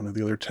Stewart, one of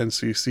the other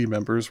 10cc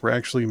members, were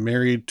actually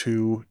married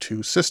to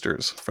two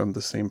sisters from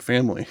the same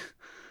family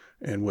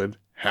and would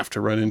have to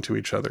run into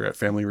each other at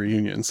family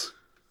reunions.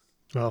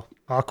 Well,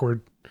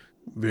 awkward.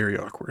 Very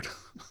awkward.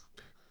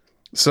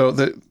 So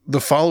the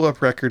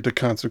follow-up record to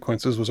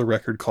Consequences was a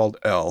record called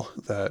L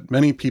that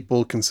many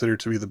people consider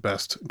to be the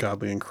best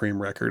Godley and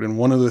Creme record. And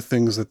one of the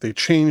things that they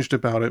changed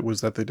about it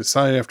was that they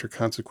decided after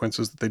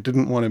Consequences that they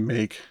didn't want to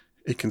make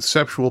a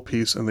conceptual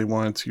piece and they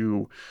wanted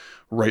to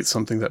write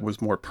something that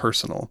was more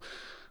personal.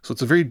 So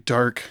it's a very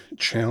dark,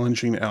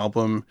 challenging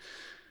album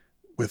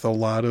with a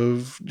lot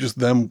of just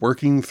them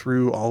working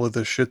through all of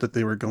the shit that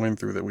they were going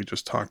through that we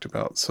just talked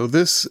about. So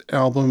this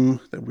album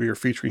that we are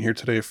featuring here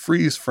today,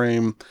 Freeze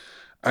Frame,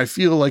 I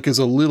feel like is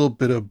a little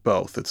bit of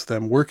both. It's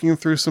them working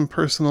through some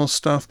personal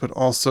stuff, but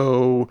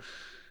also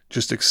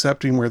just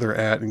accepting where they're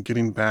at and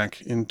getting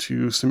back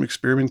into some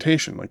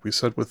experimentation. Like we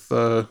said with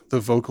the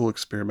vocal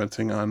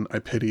experimenting on I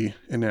Pity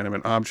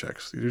Inanimate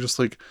Objects. These are just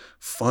like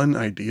fun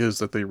ideas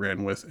that they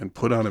ran with and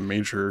put on a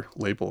major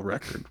label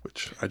record,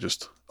 which I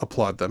just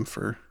applaud them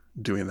for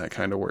doing that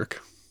kind of work.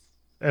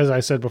 As I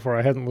said before,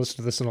 I hadn't listened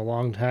to this in a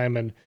long time,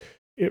 and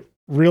it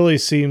really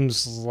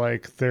seems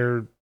like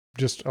they're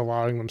just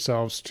allowing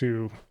themselves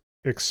to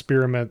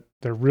experiment.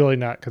 They're really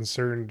not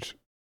concerned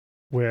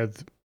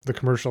with the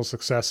commercial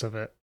success of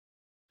it.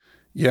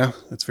 Yeah,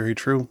 that's very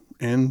true.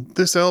 And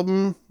this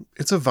album,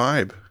 it's a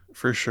vibe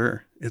for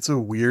sure. It's a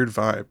weird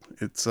vibe.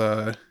 It's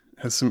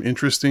has some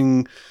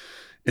interesting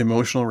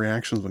emotional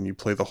reactions when you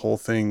play the whole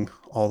thing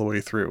all the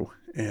way through.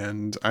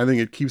 And I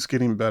think it keeps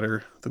getting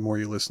better the more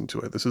you listen to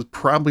it. This is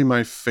probably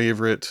my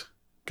favorite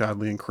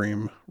Godley and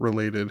Creme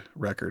related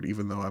record,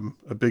 even though I'm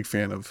a big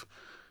fan of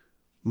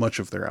much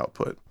of their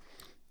output.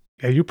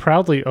 Yeah, you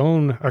proudly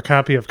own a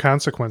copy of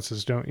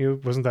Consequences, don't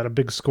you? Wasn't that a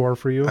big score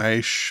for you?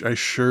 I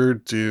sure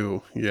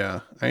do.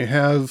 Yeah. I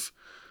have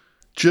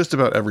just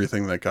about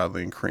everything that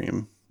Godley and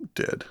Creme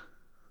did,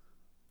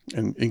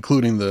 and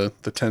including the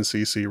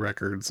 10cc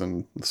records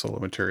and the solo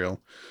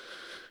material.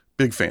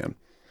 Big fan.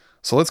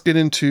 So let's get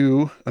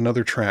into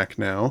another track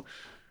now.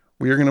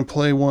 We are going to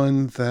play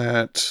one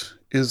that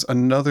is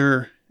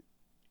another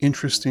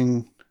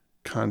interesting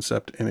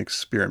concept and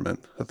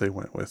experiment that they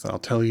went with. I'll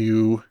tell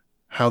you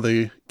how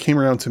they came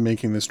around to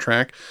making this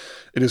track.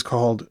 It is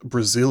called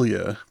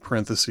Brasilia,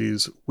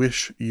 parentheses,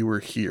 Wish You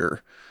Were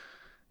Here.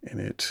 And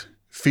it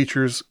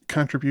features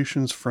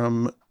contributions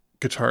from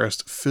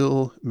guitarist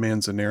Phil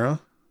Manzanera.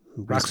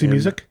 Roxy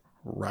Music?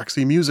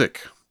 Roxy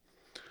Music.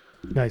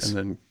 Nice. And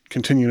then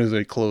continued as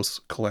a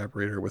close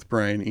collaborator with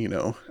Brian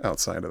Eno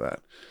outside of that.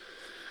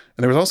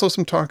 And there was also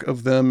some talk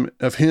of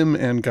him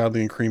and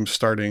Godley and Creme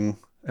starting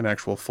an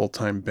actual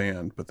full-time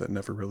band, but that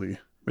never really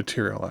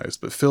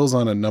materialized. But Phil's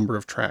on a number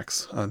of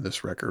tracks on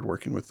this record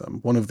working with them.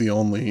 One of the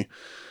only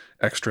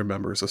extra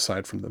members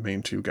aside from the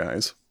main two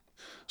guys.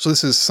 So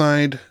this is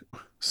side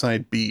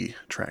B,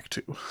 track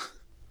 2.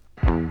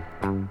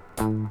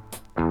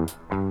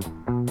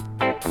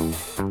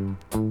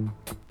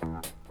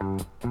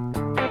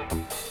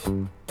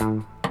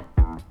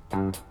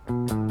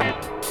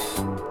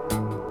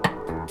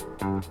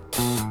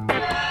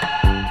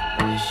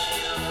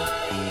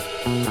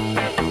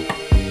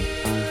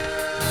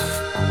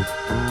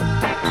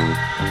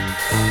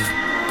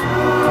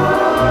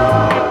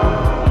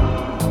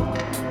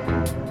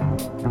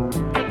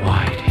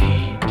 White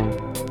heat,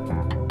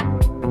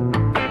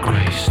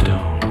 gray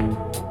stone.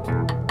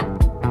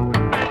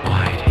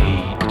 White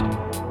heat,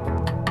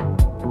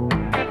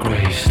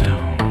 gray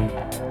stone.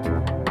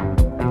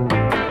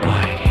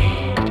 White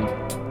heat,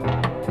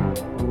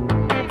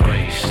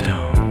 gray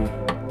stone.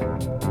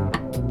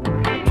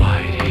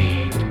 White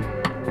heat,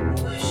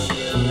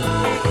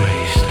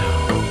 gray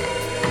stone.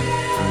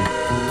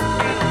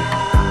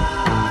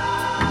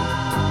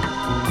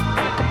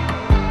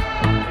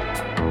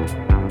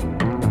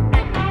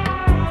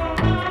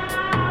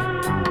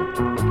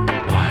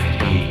 White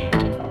heat,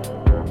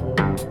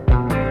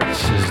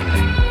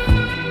 sizzling.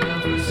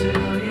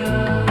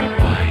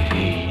 White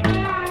heat,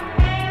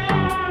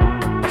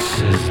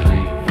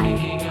 sizzling.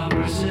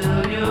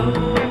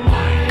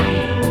 White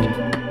heat,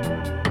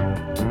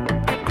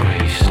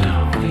 gray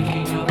stone.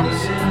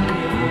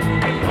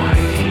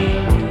 White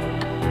heat,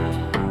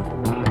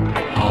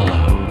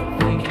 hollow.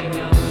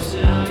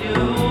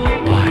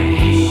 White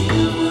heat,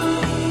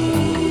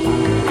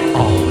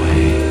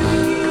 always.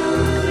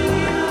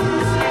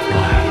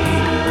 White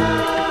heat,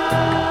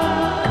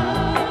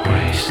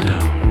 gray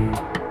stone.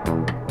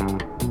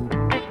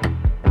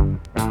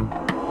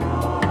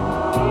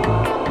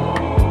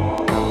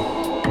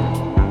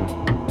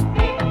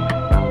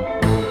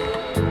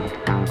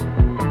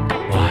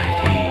 White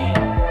heat,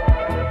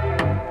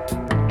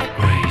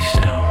 gray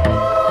stone.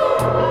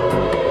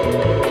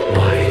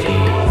 White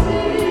heat,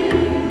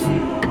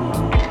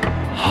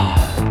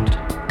 hot,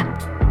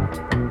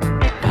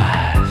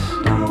 fast,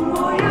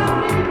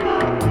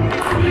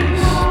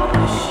 crisp,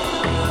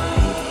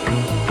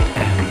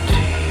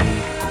 empty.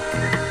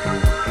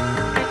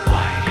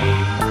 White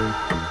heat,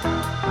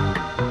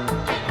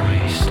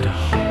 gray stone.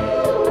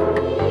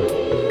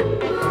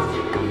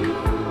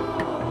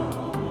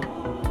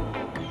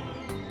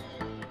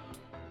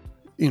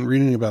 In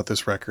reading about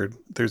this record,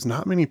 there's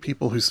not many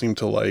people who seem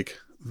to like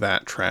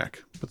that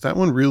track, but that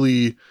one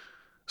really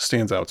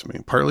stands out to me.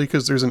 Partly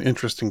because there's an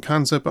interesting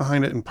concept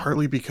behind it, and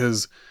partly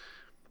because,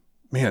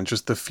 man,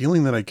 just the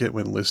feeling that I get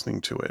when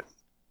listening to it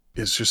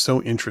is just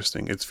so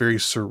interesting. It's very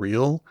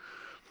surreal.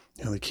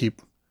 You know, they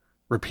keep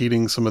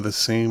repeating some of the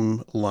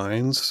same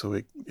lines, so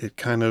it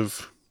kind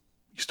of,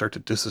 you start to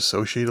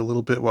disassociate a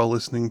little bit while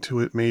listening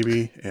to it,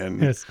 maybe.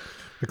 And It's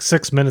like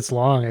 6 minutes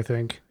long, I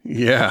think.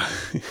 yeah,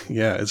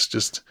 yeah, it's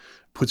just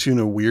puts you in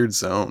a weird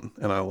zone,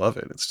 and I love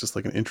it. It's just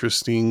like an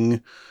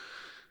interesting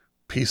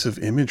piece of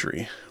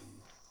imagery.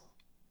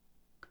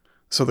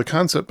 So the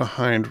concept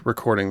behind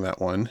recording that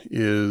one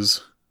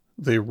is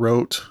they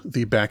wrote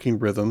the backing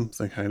rhythm,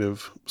 the kind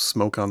of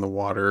Smoke on the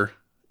Water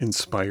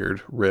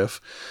inspired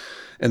riff,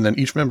 and then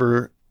each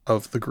member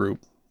of the group,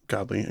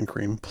 Godley and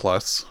Creme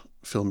plus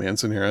Phil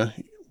Manzanera,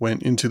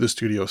 went into the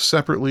studio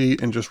separately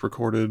and just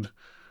recorded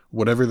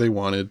whatever they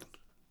wanted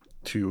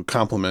to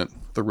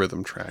complement the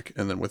rhythm track.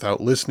 And then without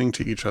listening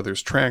to each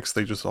other's tracks,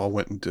 they just all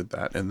went and did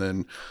that, and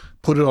then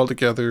put it all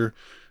together,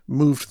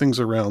 moved things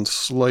around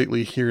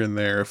slightly here and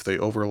there if they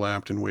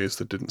overlapped in ways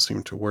that didn't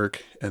seem to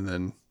work. And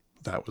then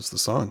that was the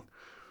song.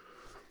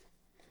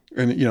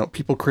 And, you know,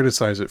 people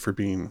criticize it for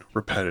being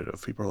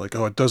repetitive. People are like,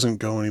 oh, it doesn't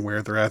go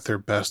anywhere. They're at their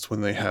best when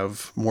they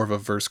have more of a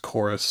verse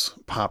chorus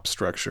pop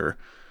structure.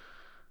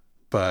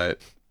 But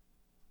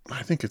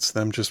I think it's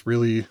them just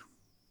really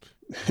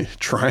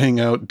trying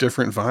out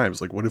different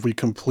vibes. Like, what if we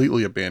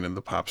completely abandon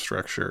the pop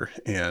structure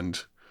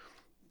and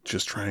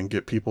just try and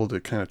get people to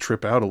kind of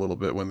trip out a little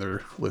bit when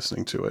they're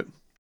listening to it?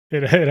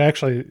 It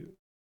actually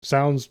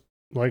sounds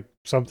like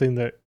something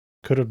that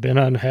could have been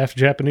on Half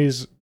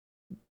Japanese,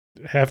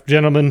 Half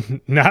Gentlemen,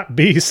 Not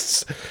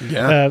Beasts.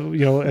 Yeah.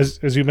 You know,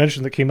 as you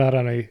mentioned, that came out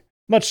on a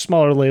much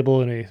smaller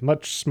label and a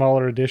much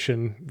smaller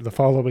edition the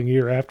following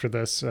year after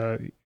this.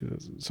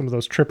 Some of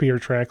those trippier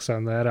tracks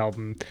on that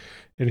album.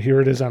 And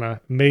here it is on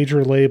a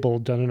major label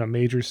done in a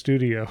major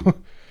studio.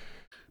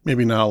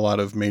 Maybe not a lot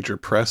of major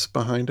press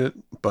behind it,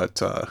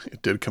 but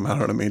it did come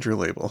out on a major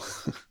label.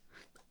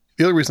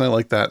 The other reason I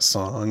like that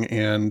song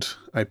and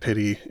I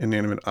Pity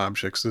Inanimate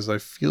Objects is I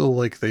feel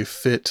like they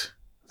fit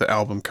the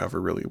album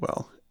cover really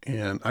well.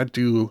 And I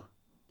do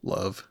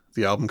love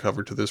the album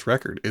cover to this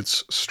record.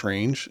 It's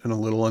strange and a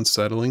little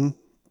unsettling,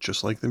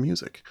 just like the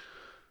music.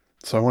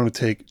 So I want to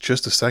take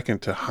just a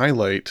second to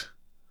highlight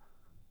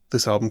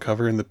this album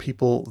cover and the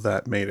people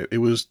that made it. It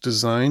was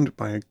designed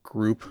by a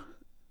group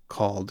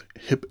called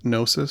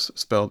Hypnosis,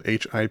 spelled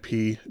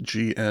Hipgnosis.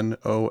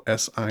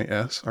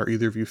 Are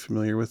either of you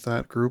familiar with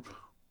that group?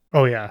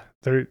 Oh yeah,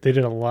 they did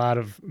a lot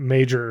of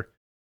major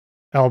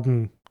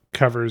album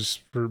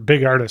covers for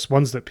big artists,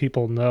 ones that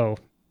people know.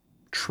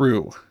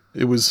 True.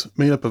 It was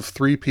made up of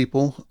 3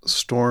 people: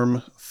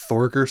 Storm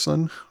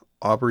Thorgerson,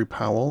 Aubrey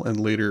Powell and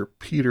later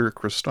Peter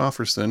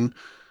Christopherson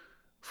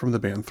from the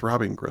band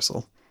Throbbing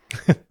Gristle.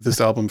 This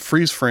album,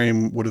 Freeze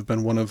Frame, would have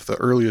been one of the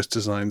earliest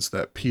designs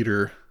that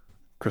Peter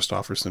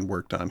Christopherson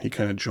worked on. He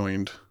kind of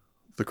joined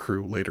the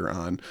crew later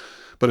on.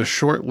 But a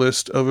short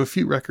list of a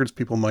few records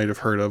people might have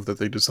heard of that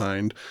they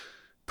designed: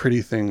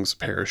 Pretty Things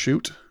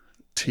Parachute,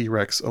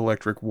 T-Rex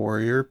Electric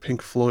Warrior,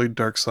 Pink Floyd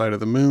Dark Side of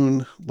the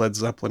Moon, Led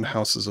Zeppelin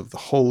Houses of the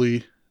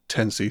Holy,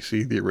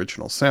 10cc the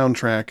original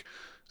soundtrack,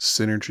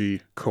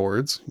 Synergy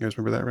Chords. You guys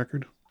remember that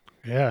record?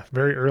 Yeah,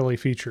 very early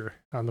feature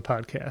on the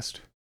podcast.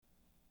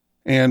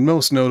 And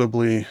most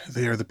notably,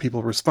 they are the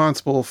people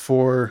responsible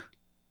for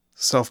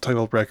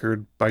self-titled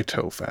record by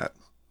Toe Fat.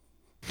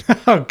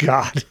 Oh,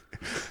 God.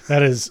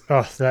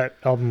 That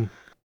album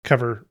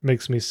cover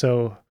makes me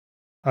so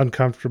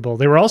uncomfortable.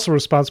 They were also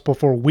responsible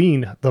for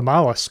Ween, the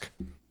Mollusk,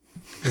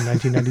 in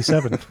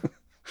 1997.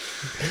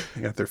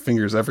 They got their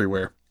fingers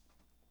everywhere.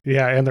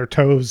 Yeah, and their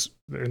toes,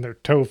 and their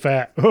toe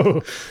fat.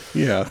 Oh.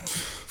 Yeah.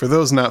 For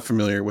those not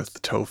familiar with the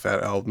Toe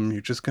Fat album, you're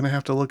just going to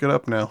have to look it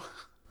up now.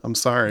 I'm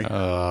sorry.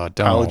 Don't.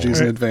 Apologies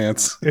in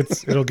advance.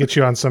 It'll get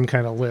you on some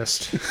kind of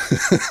list.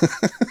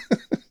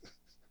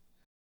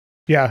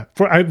 Yeah.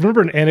 I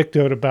remember an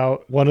anecdote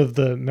about one of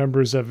the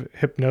members of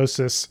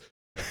Hypnosis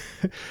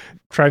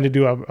trying to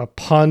do a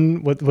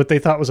pun, what they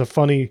thought was a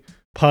funny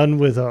pun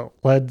with a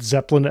Led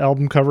Zeppelin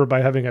album cover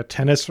by having a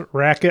tennis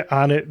racket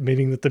on it,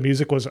 meaning that the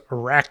music was a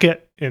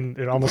racket, and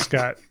it almost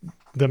got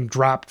them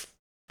dropped.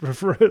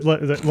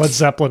 Led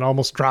Zeppelin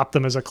almost dropped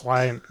them as a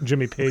client.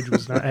 Jimmy Page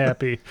was not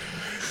happy.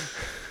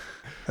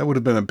 That would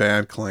have been a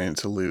bad client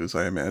to lose,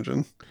 I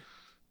imagine.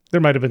 There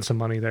might have been some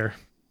money there.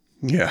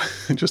 Yeah,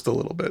 just a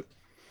little bit.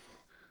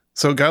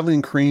 So Godley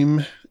and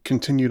Creme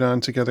continued on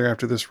together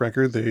after this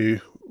record.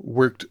 They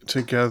worked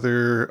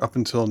together up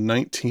until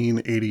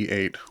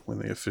 1988, when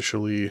they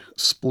officially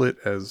split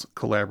as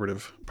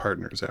collaborative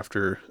partners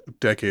after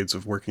decades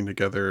of working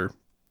together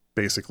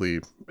basically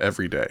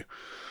every day.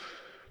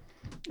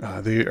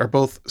 They are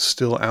both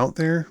still out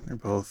there. They're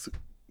both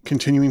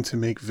continuing to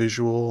make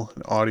visual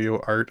and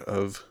audio art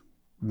of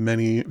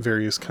many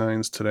various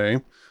kinds today.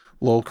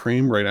 Lowell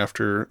Creme, right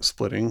after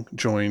splitting,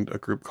 joined a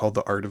group called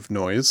The Art of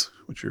Noise,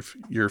 which if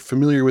you're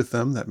familiar with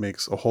them, that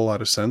makes a whole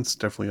lot of sense.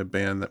 Definitely a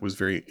band that was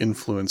very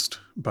influenced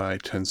by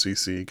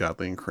 10cc,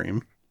 Godley and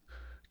Creme.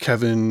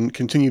 Kevin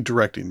continued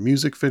directing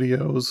music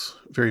videos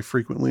very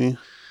frequently.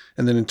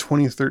 And then in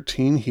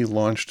 2013, he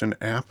launched an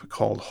app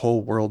called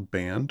Whole World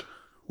Band,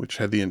 which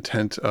had the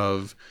intent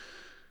of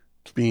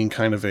being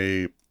kind of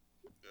a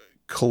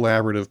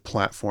collaborative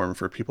platform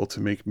for people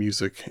to make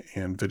music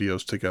and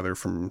videos together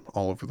from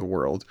all over the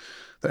world.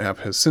 The app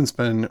has since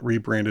been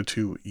rebranded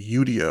to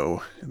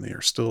Udio, and they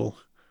are still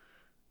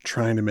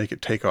trying to make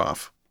it take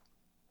off.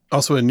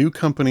 Also, a new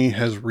company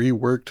has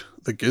reworked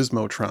the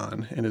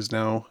Gizmotron and is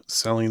now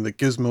selling the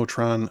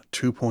Gizmotron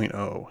 2.0,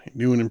 a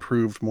new and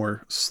improved,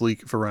 more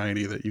sleek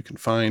variety that you can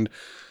find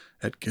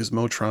at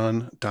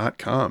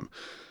gizmotron.com.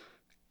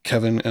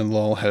 Kevin and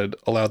Lowell had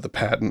allowed the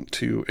patent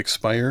to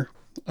expire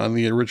on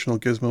the original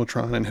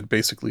Gizmotron and had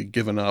basically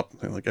given up.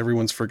 They're like,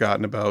 everyone's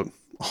forgotten about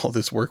all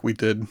this work we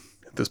did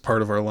at this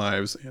part of our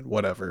lives and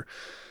whatever.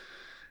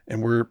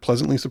 And we're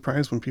pleasantly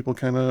surprised when people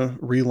kind of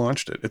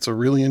relaunched it. It's a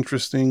really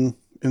interesting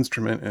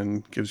instrument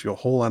and gives you a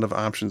whole lot of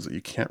options that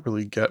you can't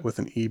really get with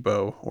an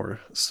EBow or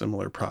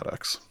similar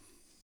products.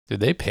 Did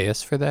they pay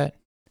us for that?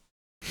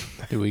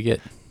 Did we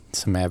get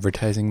some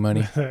advertising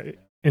money?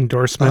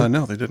 Endorsement?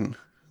 No, they didn't.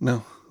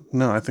 No,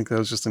 I think that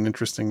was just an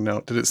interesting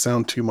note. Did it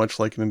sound too much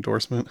like an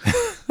endorsement?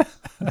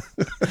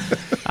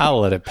 I'll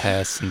let it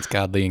pass since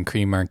Godley and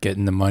Creme aren't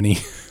getting the money.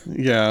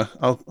 Yeah,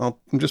 I'm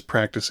just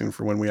practicing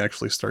for when we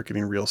actually start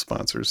getting real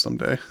sponsors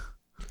someday.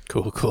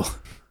 Cool.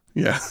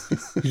 Yeah.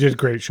 You did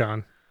great,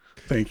 Sean.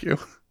 Thank you.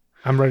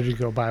 I'm ready to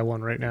go buy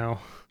one right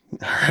now.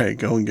 All right,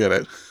 go and get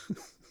it.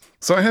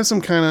 So I have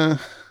some kind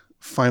of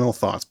final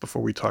thoughts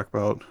before we talk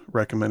about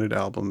recommended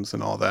albums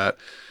and all that.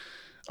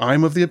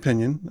 I'm of the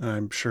opinion, and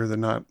I'm sure that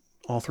not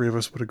all three of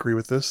us would agree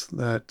with this,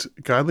 that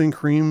Godley and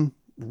Creme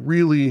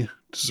really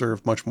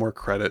deserve much more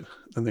credit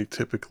than they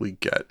typically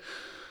get.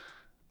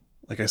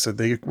 Like I said,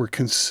 they were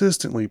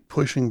consistently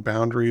pushing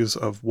boundaries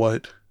of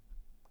what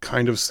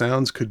kind of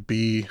sounds could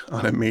be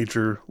on a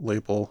major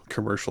label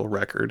commercial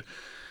record.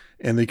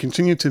 And they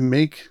continue to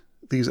make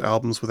these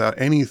albums without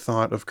any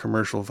thought of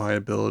commercial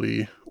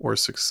viability or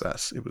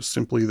success. It was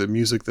simply the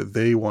music that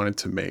they wanted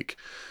to make,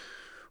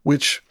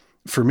 which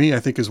for me, I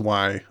think is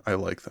why I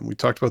like them. We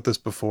talked about this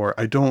before.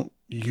 I don't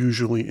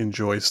usually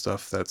enjoy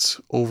stuff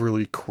that's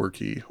overly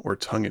quirky or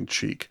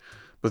tongue-in-cheek,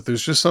 but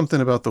there's just something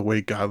about the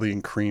way Godley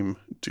and Creme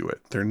do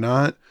it. They're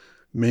not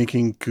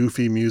making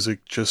goofy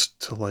music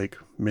just to like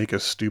make a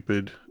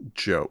stupid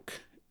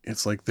joke.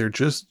 It's like they're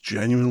just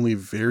genuinely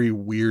very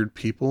weird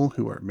people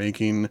who are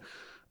making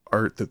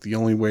art that the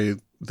only way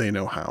they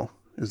know how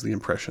is the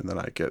impression that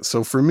I get.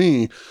 So for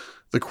me,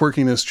 the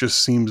quirkiness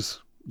just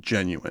seems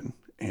genuine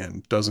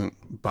and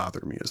doesn't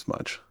bother me as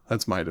much.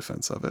 That's my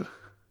defense of it.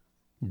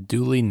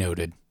 Duly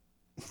noted.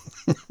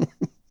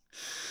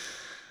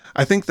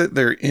 I think that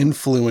their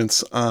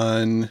influence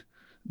on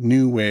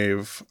new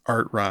wave,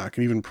 art rock,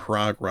 and even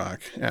prog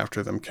rock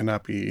after them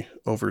cannot be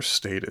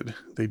overstated.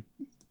 They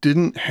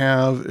didn't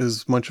have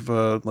as much of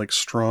a like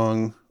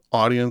strong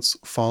audience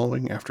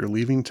following after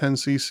leaving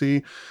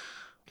 10cc,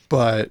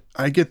 but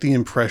I get the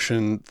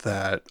impression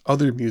that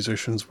other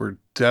musicians were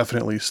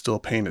definitely still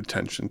paying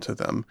attention to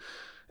them,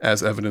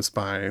 as evidenced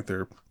by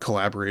their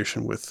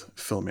collaboration with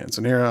Phil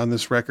Manzanera on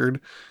this record,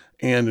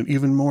 and an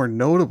even more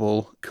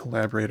notable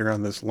collaborator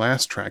on this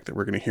last track that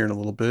we're going to hear in a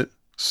little bit,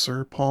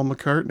 Sir Paul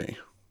McCartney.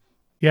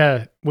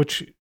 Yeah,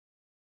 which,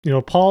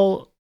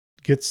 Paul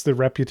gets the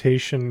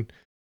reputation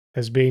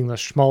as being the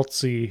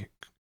schmaltzy,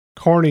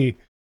 corny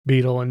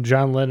Beatle, and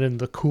John Lennon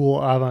the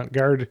cool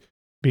avant-garde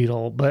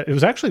Beatle. But it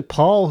was actually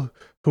Paul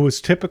who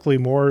was typically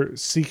more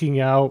seeking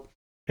out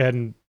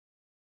and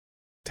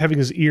having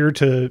his ear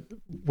to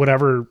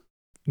whatever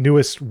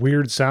newest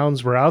weird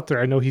sounds were out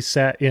there. I know he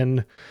sat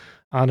in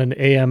on an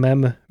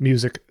AMM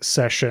music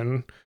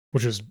session,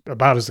 which is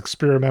about as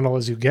experimental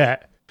as you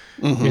get.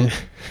 Mm-hmm.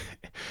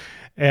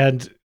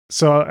 And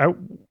so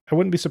I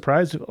wouldn't be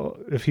surprised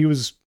if he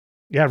was,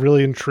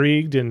 really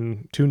intrigued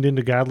and tuned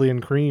into Godley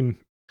and Creme.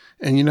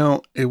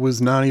 And it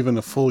was not even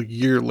a full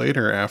year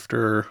later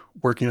after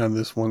working on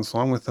this one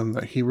song with them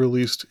that he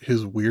released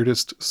his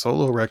weirdest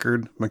solo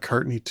record,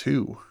 McCartney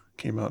 2,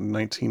 came out in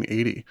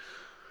 1980.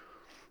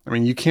 I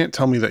mean, you can't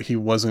tell me that he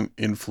wasn't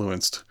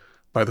influenced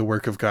by the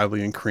work of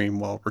Godley and Creme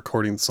while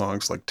recording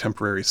songs like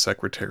Temporary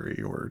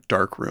Secretary or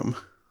Dark Room.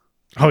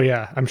 Oh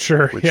yeah, I'm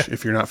sure. Which,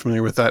 if you're not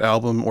familiar with that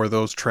album or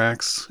those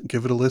tracks,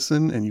 give it a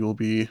listen and you will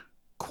be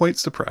quite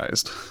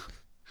surprised.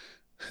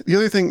 The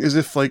other thing is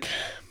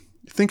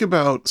think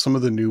about some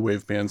of the new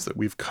wave bands that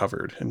we've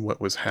covered and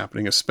what was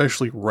happening,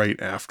 especially right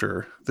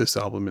after this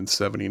album in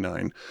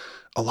 79.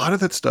 A lot of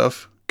that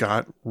stuff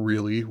got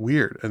really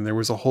weird, and there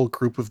was a whole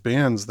group of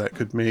bands that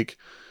could make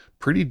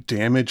pretty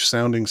damaged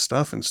sounding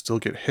stuff and still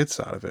get hits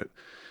out of it.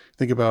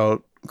 Think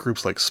about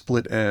groups like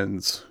Split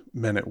Enz,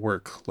 Men at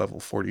Work, Level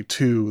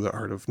 42, The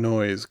Art of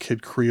Noise,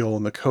 Kid Creole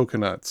and the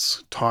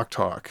Coconuts, Talk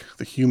Talk,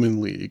 The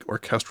Human League,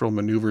 Orchestral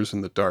Maneuvers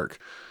in the Dark.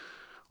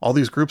 All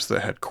these groups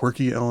that had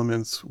quirky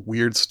elements,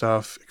 weird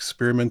stuff,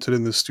 experimented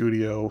in the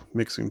studio,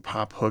 mixing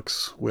pop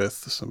hooks with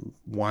some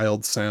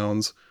wild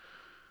sounds.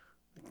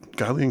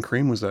 Godley and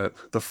Creme was at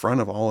the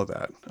front of all of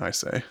that, I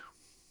say.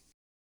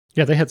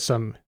 Yeah, they had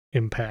some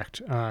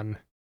impact on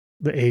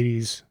the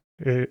 80s.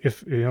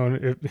 If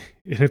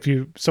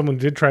someone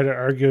did try to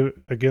argue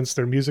against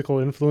their musical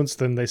influence,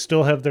 then they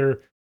still have their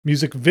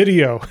music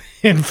video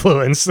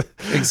influence.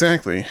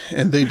 Exactly.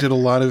 And they did a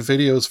lot of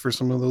videos for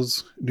some of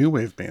those new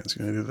wave bands.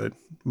 They did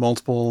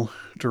multiple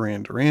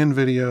Duran Duran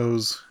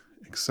videos,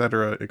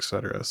 etc.,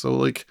 etc.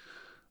 So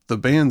the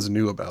bands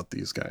knew about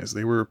these guys.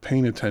 They were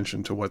paying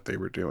attention to what they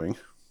were doing.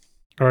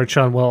 All right,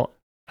 Sean. Well,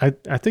 I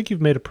think you've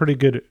made a pretty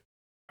good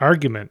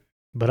argument,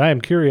 but I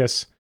am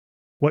curious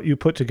what you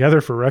put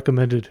together for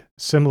recommended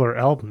similar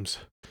albums.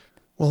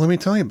 Well, let me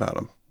tell you about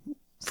them.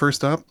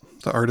 First up,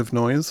 The Art of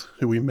Noise,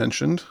 who we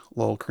mentioned.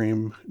 Lol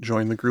Creme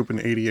joined the group in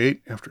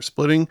 88 after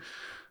splitting.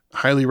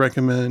 Highly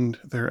recommend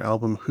their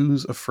album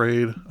Who's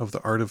Afraid of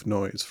the Art of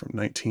Noise from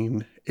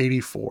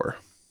 1984.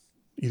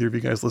 Either of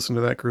you guys listen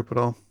to that group at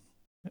all?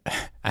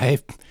 I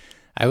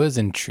was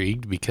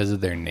intrigued because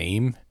of their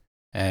name,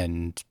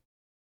 and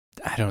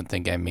I don't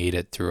think I made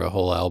it through a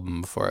whole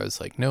album before I was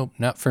like, nope,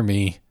 not for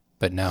me.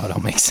 But now it all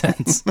makes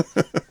sense.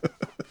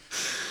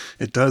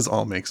 It does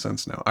all make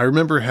sense now. I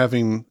remember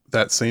having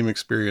that same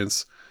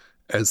experience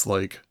as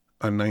a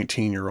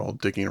 19-year-old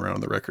digging around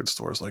in the record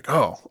stores.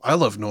 Oh, I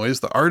love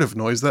Noise. The Art of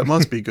Noise. That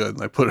must be good.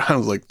 And I put it on. I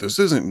was like, this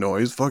isn't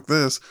Noise. Fuck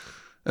this.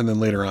 And then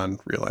later on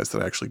realized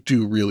that I actually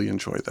do really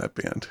enjoy that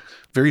band.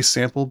 Very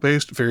sample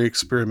based, very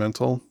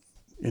experimental,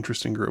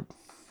 interesting group.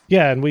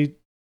 Yeah. And we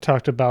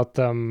talked about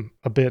them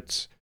a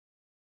bit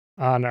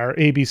on our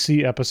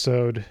ABC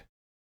episode,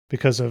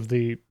 because of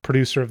the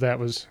producer of that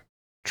was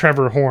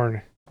Trevor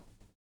Horn,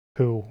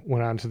 who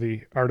went on to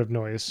the Art of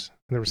Noise.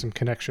 And there were some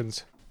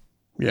connections.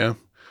 Yeah.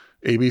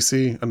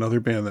 ABC, another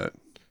band that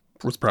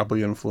was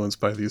probably influenced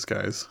by these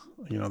guys.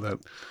 That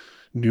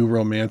New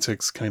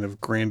Romantics kind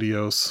of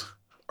grandiose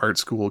art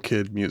school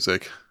kid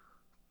music.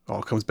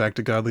 All comes back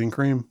to Godley and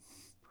Creme.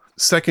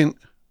 Second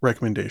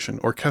recommendation,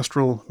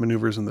 Orchestral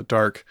Maneuvers in the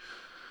Dark.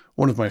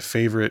 One of my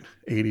favorite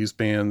 80s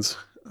bands.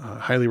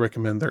 Highly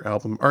recommend their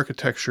album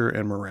Architecture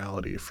and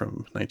Morality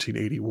from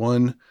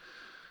 1981.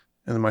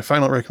 And then my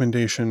final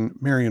recommendation,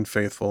 Marian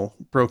Faithfull,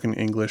 Broken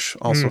English,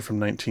 also from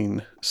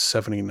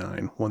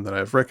 1979. One that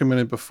I've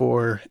recommended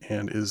before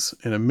and is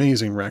an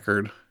amazing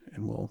record.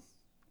 And we'll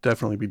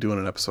definitely be doing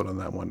an episode on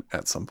that one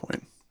at some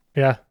point.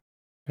 Yeah,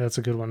 that's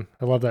a good one.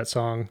 I love that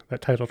song,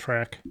 that title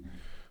track.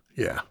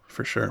 Yeah,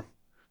 for sure.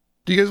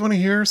 Do you guys want to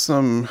hear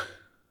some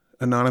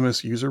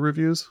anonymous user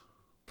reviews?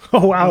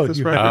 Oh, wow.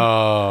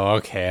 Oh,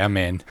 okay. I'm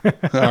in.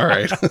 All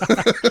right.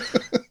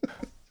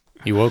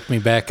 You woke me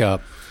back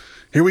up.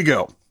 Here we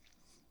go.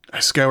 I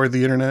scoured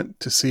the internet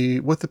to see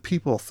what the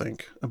people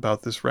think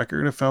about this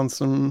record. I found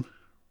some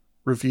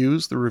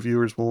reviews. The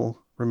reviewers will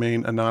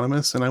remain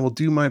anonymous, and I will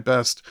do my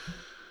best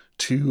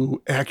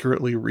to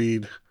accurately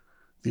read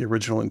the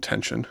original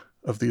intention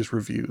of these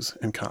reviews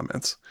and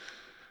comments.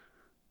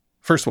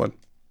 First one.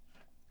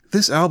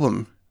 This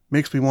album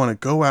makes me want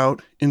to go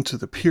out into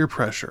the peer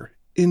pressure,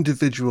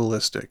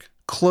 individualistic,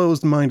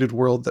 closed-minded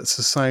world that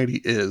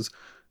society is,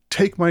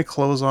 take my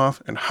clothes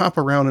off and hop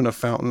around in a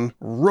fountain,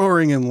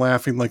 roaring and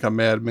laughing like a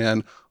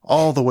madman,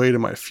 all the way to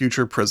my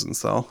future prison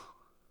cell.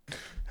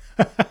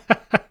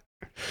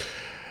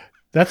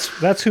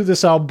 That's who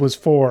this album was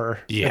for.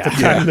 Yeah. At the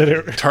time that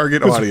it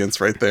Target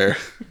audience right there.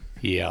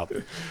 Yep.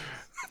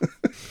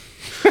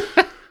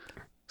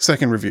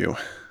 Second review.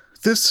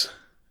 This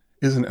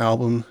is an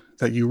album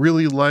that you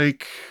really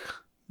like,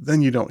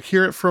 then you don't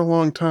hear it for a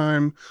long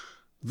time.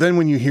 Then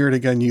when you hear it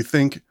again, you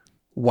think,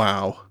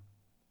 wow,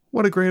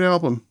 what a great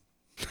album.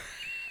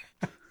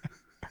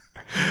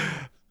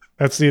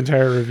 That's the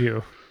entire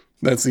review.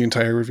 That's the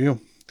entire review.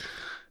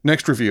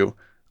 Next review.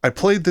 I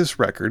played this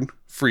record,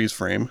 Freeze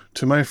Frame,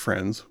 to my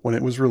friends when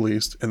it was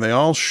released, and they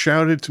all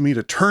shouted to me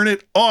to turn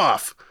it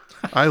off.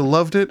 I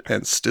loved it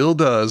and still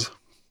does.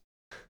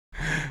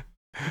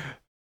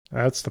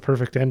 That's the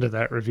perfect end of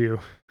that review.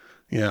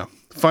 Yeah.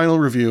 Final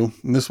review,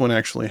 and this one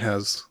actually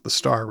has the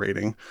star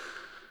rating.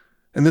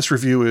 And this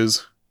review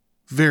is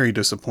very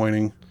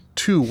disappointing.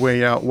 2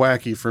 way out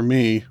wacky for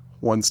me,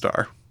 1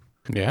 star.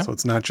 Yeah. So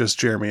it's not just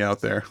Jeremy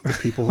out there.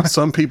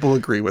 Some people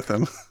agree with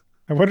him.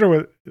 I wonder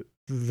what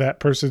that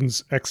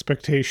person's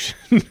expectation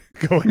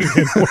going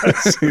in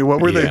was.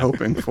 What were they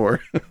hoping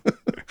for?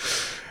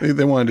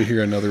 They wanted to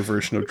hear another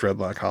version of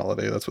Dreadlock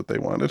Holiday. That's what they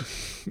wanted.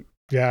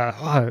 Yeah,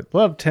 I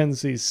love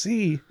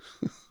 10cc.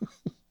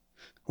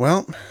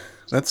 Well,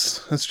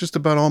 that's just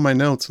about all my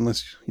notes,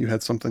 unless you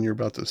had something you're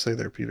about to say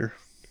there, Peter.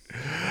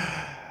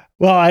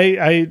 Well,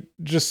 I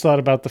just thought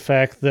about the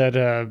fact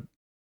that,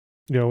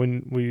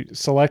 when we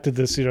selected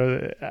this,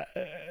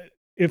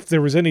 if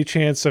there was any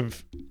chance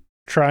of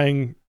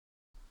trying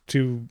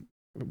to,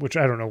 which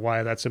I don't know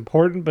why that's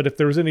important, but if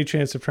there was any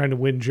chance of trying to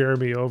win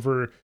Jeremy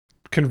over,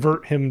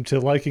 convert him to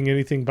liking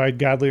anything by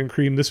Godley and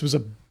Creme, this was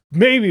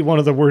maybe one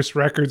of the worst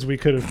records we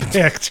could have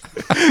picked.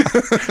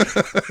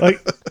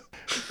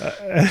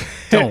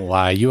 Don't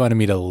lie. You wanted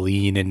me to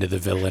lean into the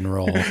villain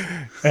role.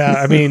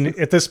 I mean,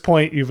 at this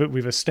point,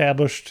 we've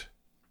established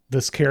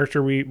this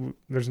character.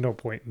 There's no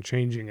point in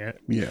changing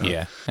it. Yeah.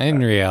 Yeah. In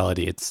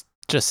reality, it's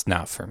just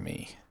not for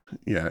me.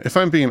 Yeah. If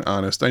I'm being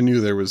honest, I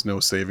knew there was no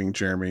saving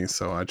Jeremy,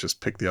 so I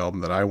just picked the album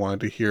that I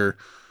wanted to hear.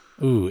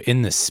 Ooh,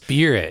 in the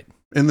spirit.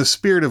 In the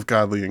spirit of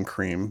Godley and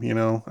Creme,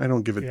 I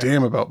don't give a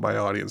damn about my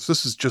audience.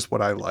 This is just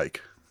what I like.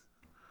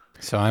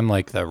 So I'm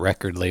like the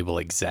record label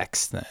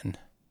execs then.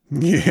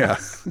 Yeah.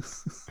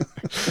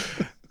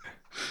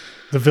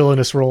 The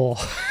villainous role.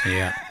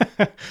 Yeah.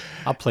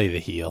 I'll play the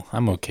heel.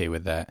 I'm okay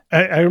with that.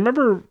 I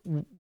remember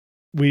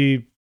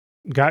we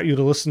got you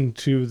to listen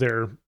to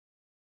their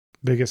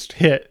biggest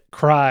hit,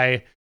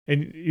 Cry,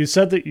 and you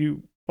said that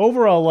you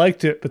overall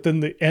liked it, but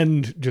then the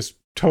end just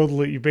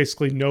you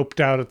basically noped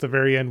out at the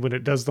very end when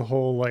it does the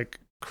whole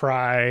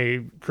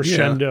cry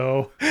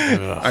crescendo.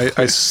 Yeah.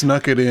 I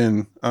snuck it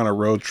in on a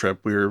road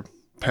trip. We were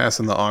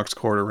passing the aux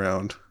cord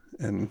around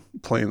and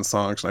playing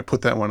songs, and I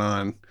put that one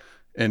on,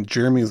 and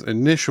Jeremy's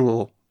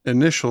initial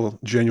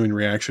genuine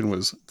reaction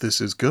was, "This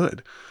is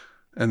good."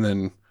 And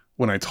then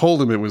when I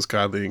told him it was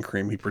Godley and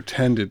Creme, he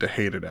pretended to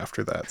hate it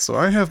after that. So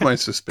I have my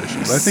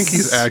suspicions. I think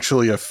he's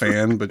actually a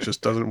fan, but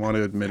just doesn't want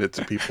to admit it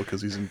to people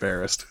because he's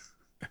embarrassed.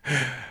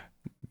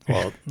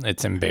 Well,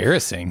 it's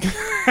embarrassing.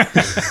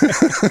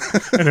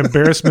 An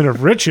embarrassment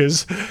of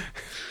riches.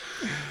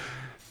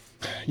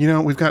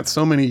 We've got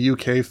so many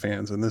UK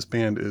fans, and this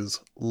band is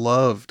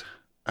loved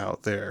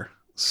out there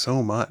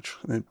so much.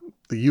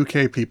 The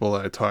UK people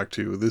that I talk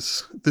to,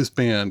 this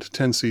band,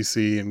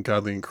 10cc and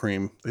Godley and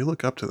Creme, they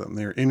look up to them.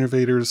 They're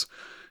innovators,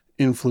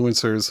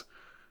 influencers,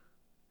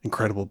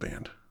 incredible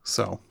band.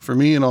 So for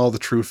me and all the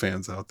true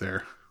fans out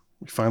there,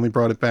 we finally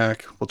brought it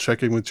back. We'll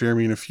check in with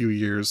Jeremy in a few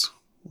years.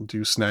 We'll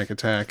do Snack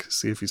Attack,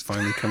 see if he's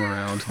finally come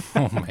around.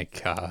 Oh my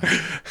God.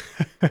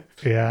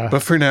 Yeah.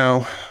 But for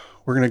now,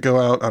 we're going to go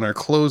out on our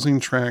closing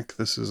track.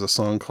 This is a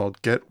song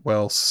called Get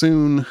Well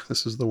Soon.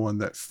 This is the one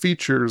that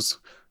features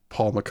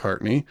Paul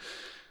McCartney.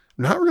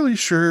 Not really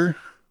sure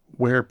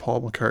where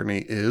Paul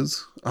McCartney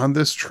is on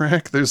this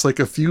track. There's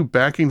a few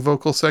backing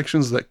vocal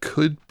sections that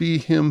could be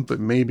him, but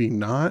maybe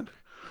not.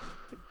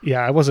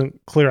 Yeah, I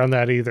wasn't clear on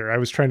that either. I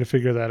was trying to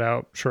figure that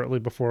out shortly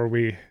before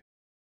we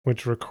went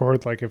to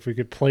record, if we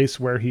could place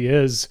where he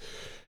is.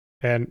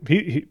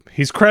 And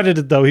he's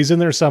credited, though. He's in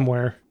there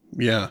somewhere.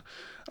 Yeah.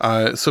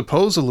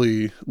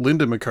 Supposedly,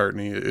 Linda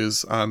McCartney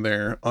is on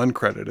there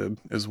uncredited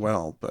as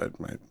well, but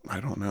I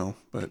don't know.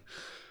 But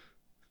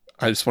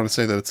I just want to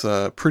say that it's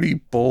a pretty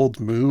bold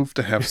move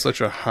to have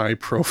such a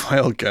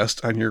high-profile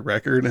guest on your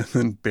record and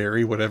then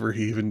bury whatever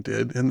he even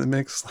did in the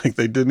mix.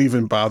 They didn't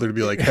even bother to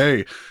be like,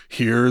 hey,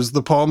 here's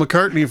the Paul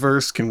McCartney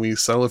verse. Can we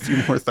sell a few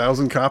more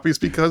 1,000 copies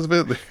because of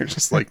it? They're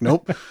just like,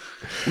 nope.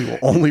 We will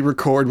only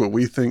record what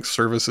we think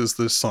services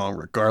this song,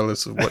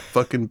 regardless of what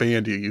fucking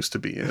band you used to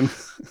be in.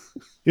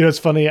 It's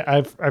funny.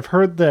 I've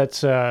heard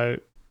that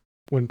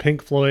when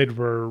Pink Floyd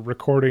were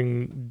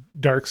recording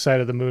Dark Side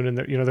of the Moon, and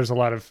there's a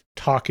lot of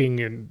talking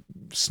and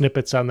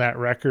snippets on that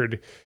record,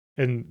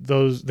 and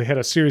they had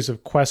a series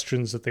of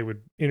questions that they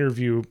would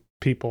interview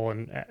people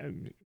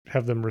and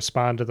have them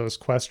respond to those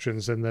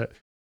questions, and that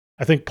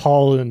I think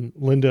Paul and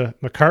Linda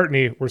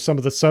McCartney were some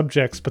of the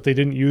subjects, but they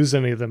didn't use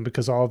any of them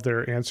because all of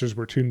their answers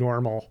were too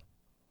normal.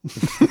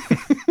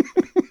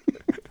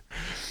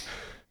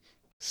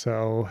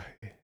 So,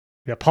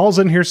 yeah, Paul's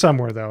in here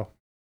somewhere, though,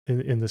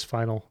 in this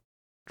final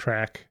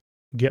track,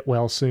 Get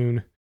Well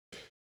Soon.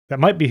 That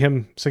might be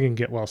him singing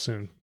Get Well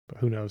Soon, but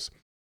who knows?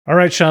 All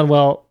right, Sean,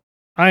 well,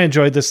 I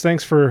enjoyed this.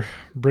 Thanks for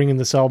bringing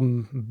this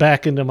album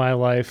back into my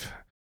life.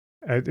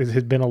 It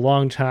had been a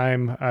long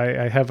time.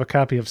 I have a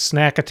copy of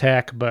Snack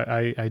Attack, but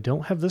I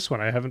don't have this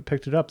one. I haven't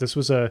picked it up. This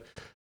was a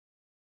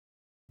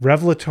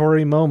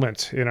revelatory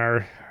moment in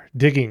our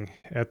digging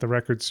at the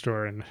record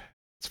store, and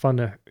it's fun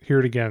to hear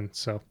it again.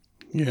 So,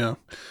 yeah,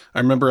 I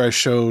remember I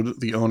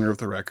showed the owner of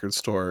the record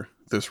store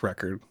this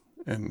record,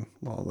 and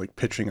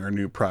pitching our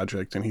new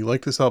project, and he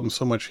liked this album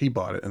so much he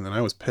bought it, and then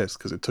I was pissed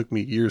because it took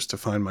me years to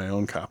find my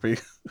own copy.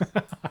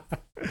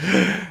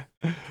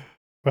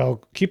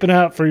 Well, keep an eye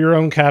out for your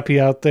own copy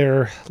out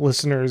there,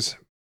 listeners.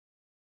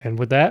 And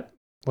with that,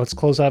 let's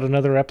close out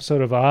another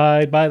episode of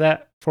I'd Buy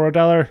That for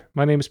 $1.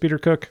 My name is Peter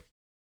Cook.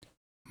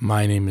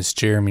 My name is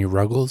Jeremy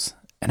Ruggles,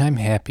 and I'm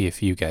happy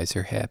if you guys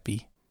are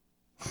happy.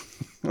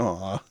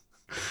 Aw,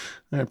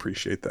 I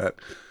appreciate that.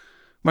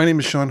 My name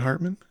is Sean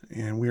Hartman,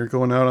 and we are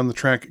going out on the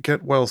track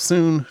Get Well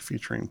Soon,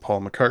 featuring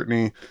Paul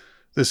McCartney.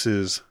 This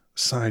is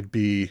Side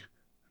B,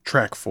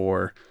 track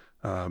 4.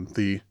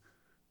 The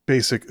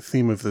basic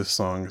theme of this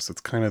song is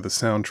it's kind of the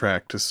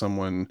soundtrack to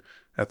someone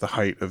at the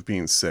height of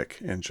being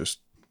sick and just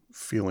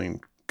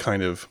feeling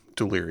kind of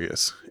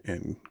delirious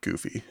and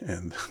goofy.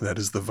 And that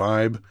is the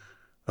vibe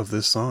of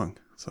this song.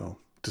 So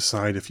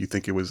decide if you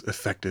think it was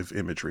effective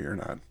imagery or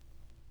not.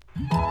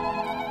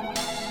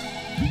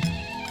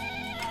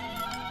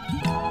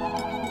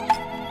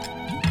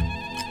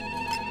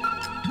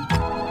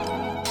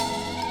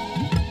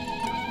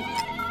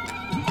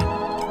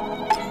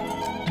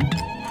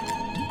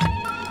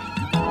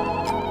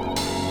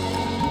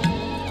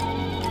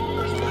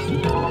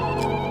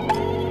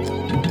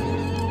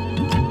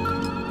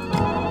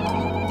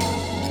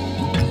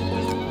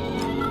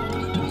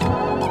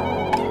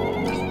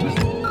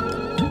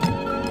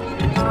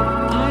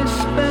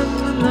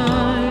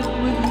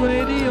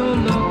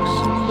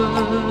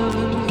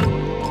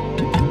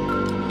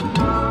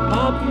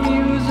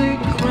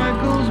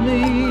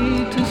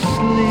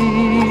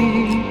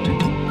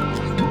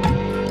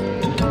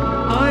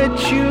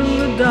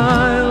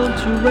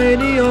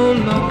 Radio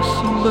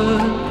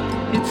Luxembourg,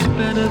 it's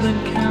better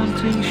than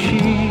counting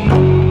sheep.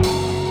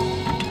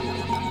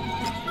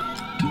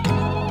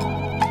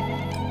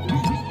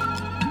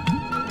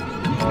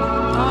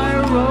 I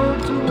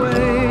wrote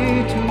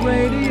away to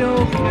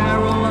Radio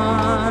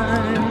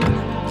Caroline.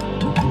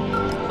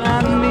 I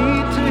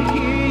need to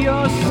hear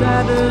your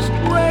saddest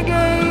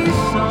reggae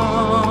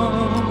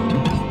song,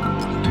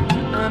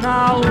 and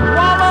I'll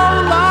wallow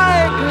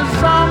like a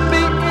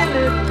zombie in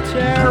it,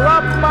 tear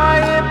up my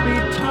hippie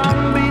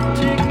Tomby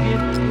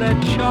ticket, let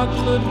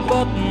chocolate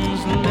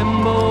buttons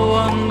limbo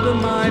under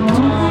my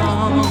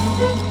tongue.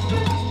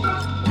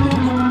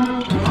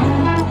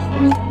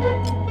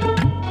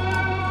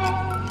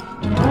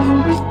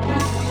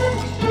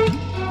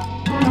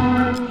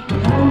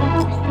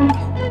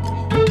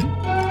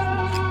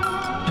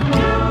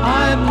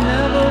 I've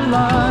never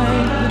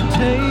liked the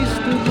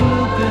taste of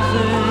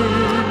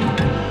Lucozade.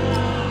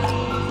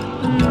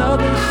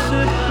 Another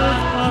sip of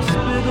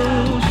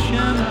hospital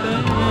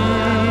champagne.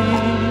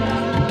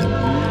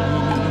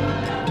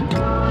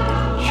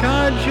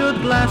 Charge your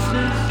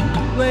glasses,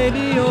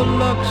 Radio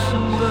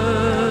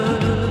Luxembourg.